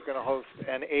 Catherine Schuler is going to host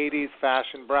an 80s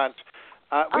fashion brunch.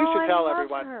 We should tell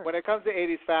everyone, when it comes to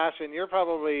 80s fashion, you're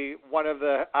probably one of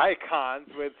the icons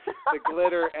with the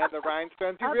glitter and the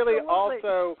rhinestones. You really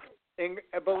also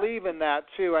believe in that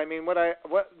too. I mean,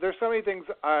 there's so many things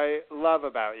I love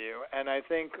about you, and I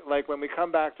think like when we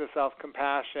come back to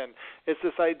self-compassion, it's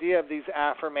this idea of these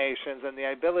affirmations and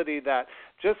the ability that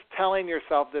just telling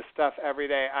yourself this stuff every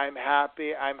day, I'm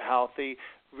happy, I'm healthy,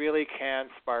 really can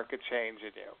spark a change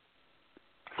in you.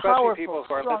 Especially Powerful, people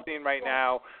who are listening right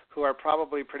now who are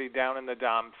probably pretty down in the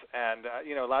dumps, and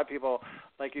a lot of people,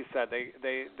 like you said,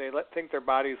 they think their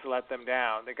bodies let them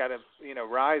down. They got to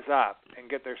rise up and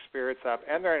get their spirits up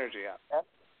and their energy up.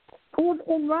 Well,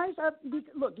 and rise up.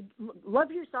 Look,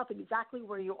 love yourself exactly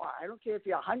where you are. I don't care if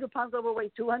you're 100 pounds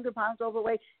overweight, 200 pounds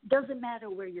overweight. Doesn't matter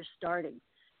where you're starting.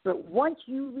 But once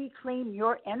you reclaim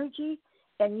your energy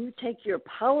and you take your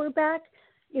power back,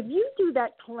 if you do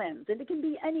that cleanse, and it can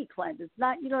be any cleanse, it's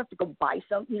not, you don't have to go buy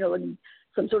some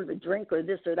sort of a drink or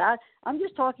this or that. I'm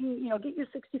just talking, get your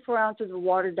 64 ounces of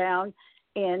water down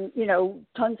and,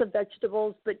 tons of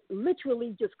vegetables, but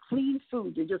literally just clean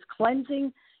food. You're just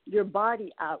cleansing your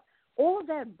body out. All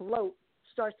that bloat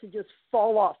starts to just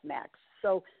fall off, Max.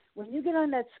 So when you get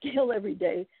on that scale every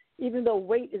day, even though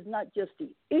weight is not just the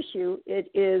issue, it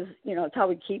is, it's how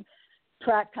we keep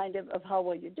track kind of how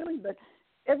well you're doing. But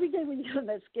every day when you get on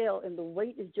that scale and the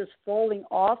weight is just falling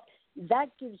off, that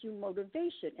gives you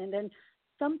motivation. And then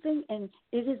something, and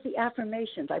it is the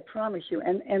affirmations, I promise you,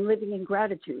 and living in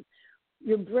gratitude.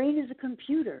 Your brain is a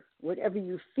computer. Whatever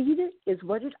you feed it is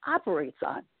what it operates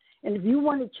on. And if you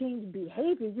want to change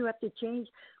behavior, you have to change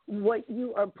what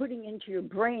you are putting into your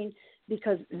brain,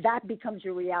 because that becomes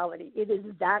your reality. It is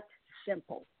that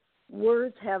simple.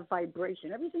 Words have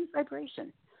vibration. Everything's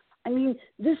vibration. I mean,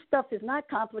 this stuff is not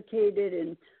complicated.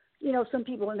 And, some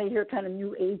people, when they hear kind of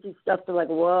new agey stuff, they're like,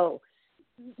 whoa.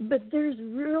 But there's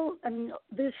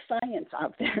there's science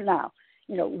out there now.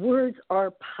 Words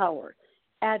are power,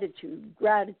 attitude,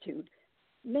 gratitude.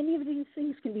 Many of these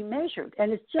things can be measured,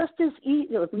 and it's just as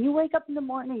easy. Look, when you wake up in the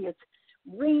morning, it's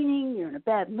raining, you're in a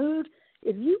bad mood.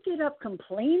 If you get up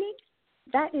complaining,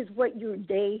 that is what your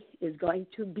day is going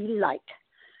to be like.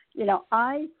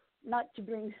 Not to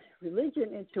bring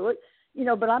religion into it,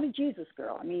 but I'm a Jesus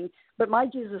girl. But my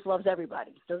Jesus loves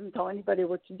everybody. Doesn't tell anybody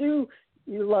what to do.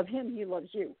 You love him, he loves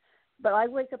you. But I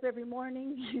wake up every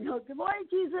morning, good morning,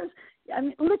 Jesus.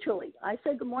 Literally, I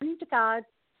say good morning to God.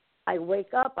 I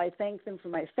wake up, I thank them for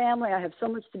my family. I have so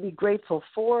much to be grateful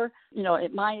for.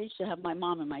 At my age, to have my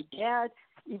mom and my dad,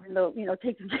 even though,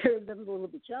 taking care of them is a little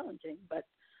bit challenging. But,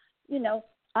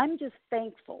 I'm just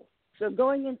thankful. So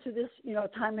going into this,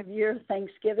 time of year,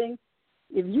 Thanksgiving,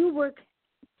 if you work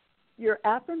your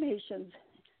affirmations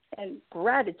and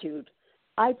gratitude,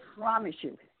 I promise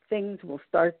you things will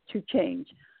start to change,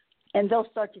 and they'll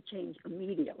start to change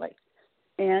immediately.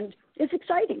 And it's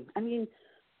exciting.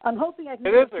 I'm hoping I can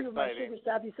get a few of my Sugar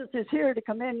Savvy sisters here to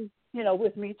come in,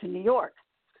 with me to New York.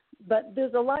 But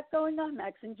there's a lot going on,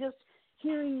 Max, and just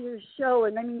hearing your show,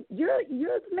 and you're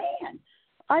the man.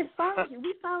 I found you.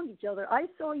 We found each other. I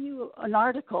saw you an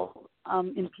article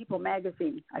in People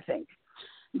magazine, I think,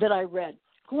 that I read.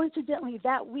 Coincidentally,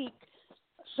 that week,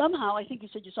 somehow, I think you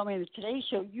said you saw me on the Today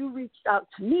Show, you reached out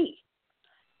to me.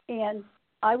 And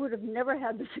I would have never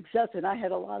had the success, and I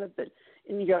had a lot of it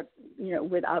in New York,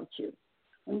 without you.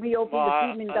 When we opened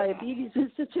the Female Diabetes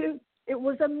Institute, it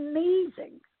was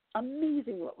amazing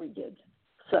what we did.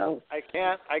 So I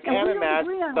can't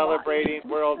imagine celebrating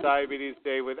World Diabetes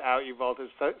Day without you, Voltage.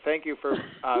 So thank you for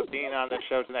being on the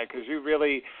show tonight, because you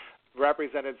really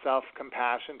represented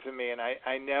self-compassion to me, and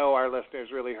I know our listeners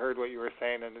really heard what you were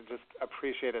saying, and just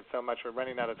appreciate it so much. We're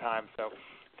running out of time, so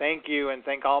thank you, and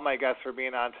thank all my guests for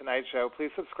being on tonight's show.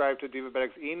 Please subscribe to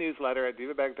Divabetic's e-newsletter at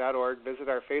divabetic.org. Visit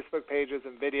our Facebook pages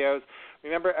and videos.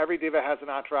 Remember, every diva has an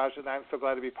entourage, and I'm so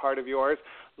glad to be part of yours.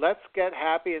 Let's get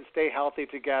happy and stay healthy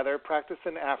together. Practice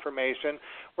an affirmation.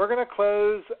 We're going to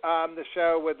close the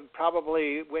show with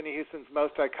probably Whitney Houston's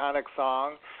most iconic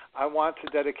song. I want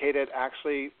to dedicate it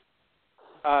actually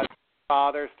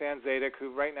father, Stan Zadek,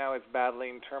 who right now is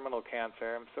battling terminal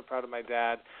cancer. I'm so proud of my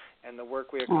dad and the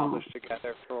work we accomplished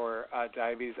together for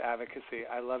diabetes advocacy.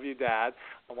 I love you, Dad.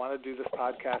 I want to do this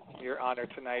podcast in your honor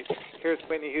tonight. Here's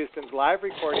Whitney Houston's live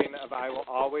recording of I Will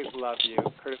Always Love You,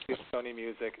 courtesy of SONY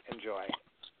Music. Enjoy.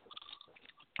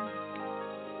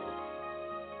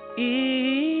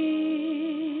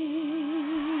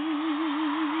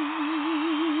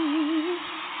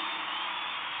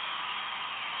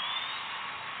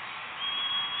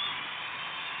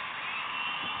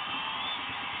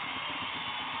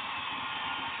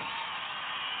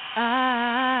 I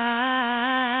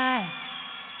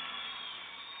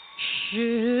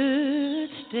should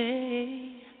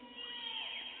stay,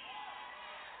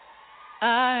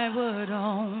 I would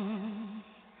only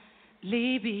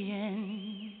be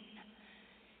in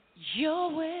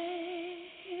your way,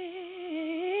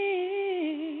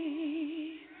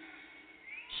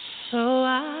 so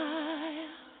I'll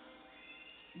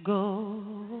go,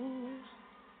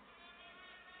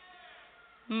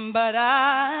 but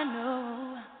I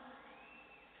know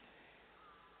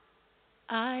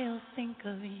I'll think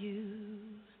of you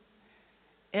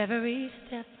every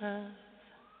step of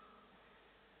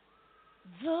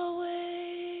the way.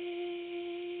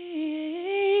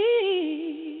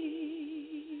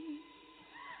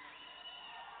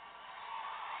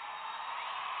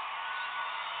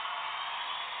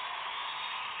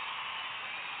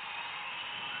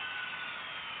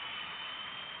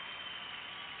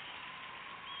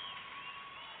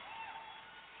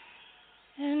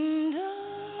 And I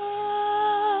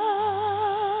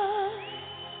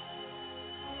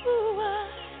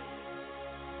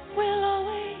will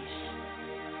always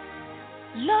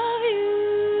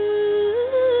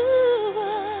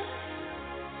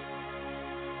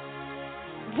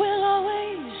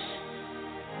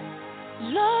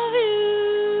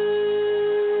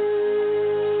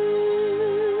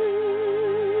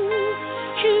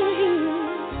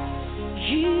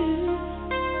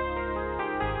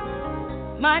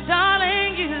my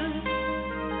darling, you.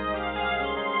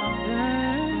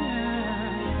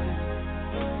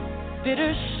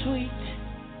 Bittersweet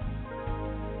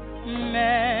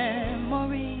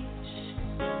memories,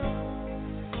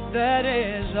 that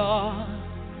is all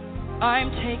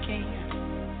I'm taking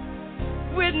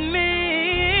with me.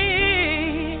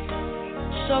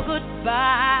 So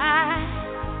goodbye,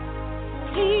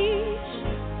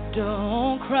 please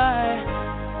don't cry.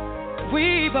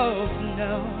 We both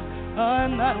know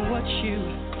I'm not what you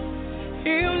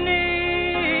need.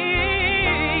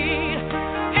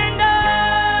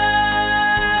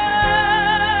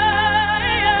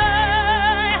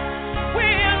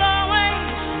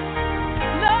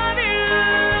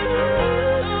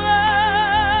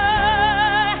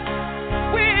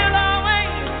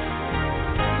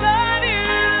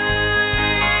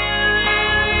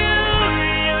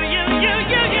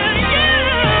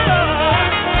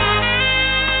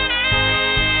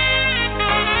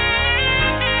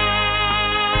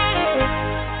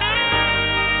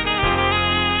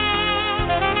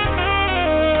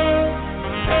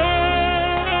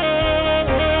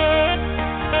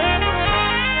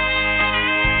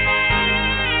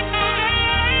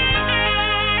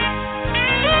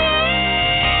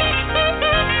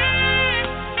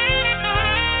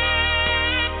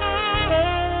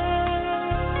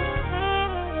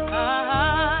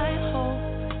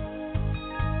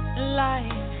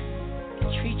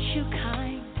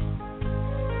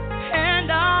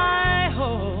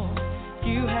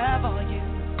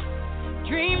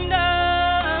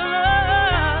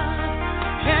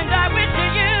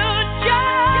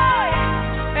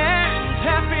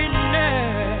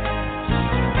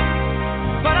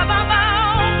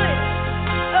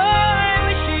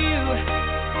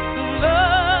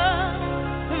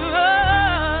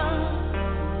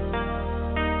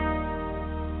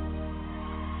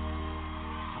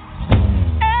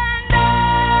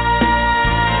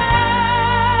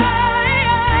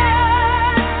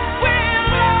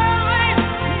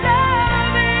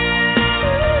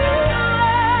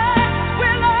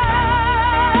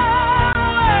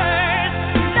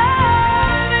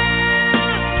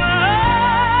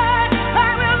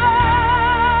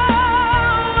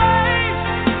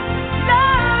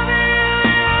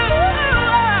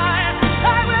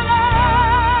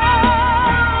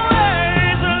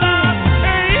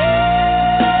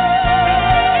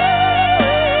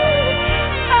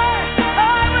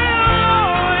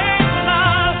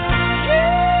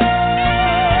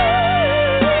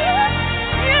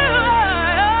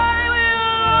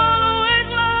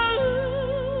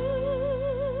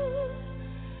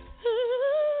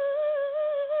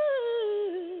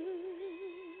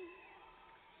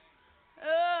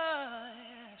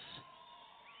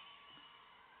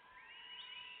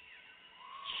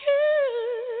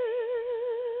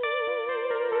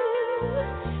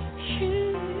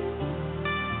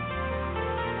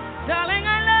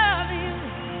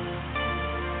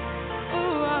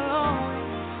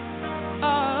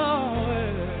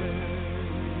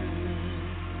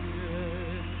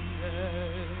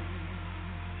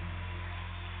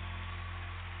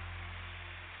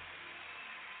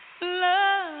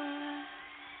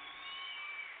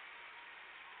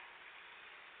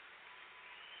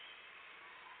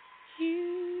 You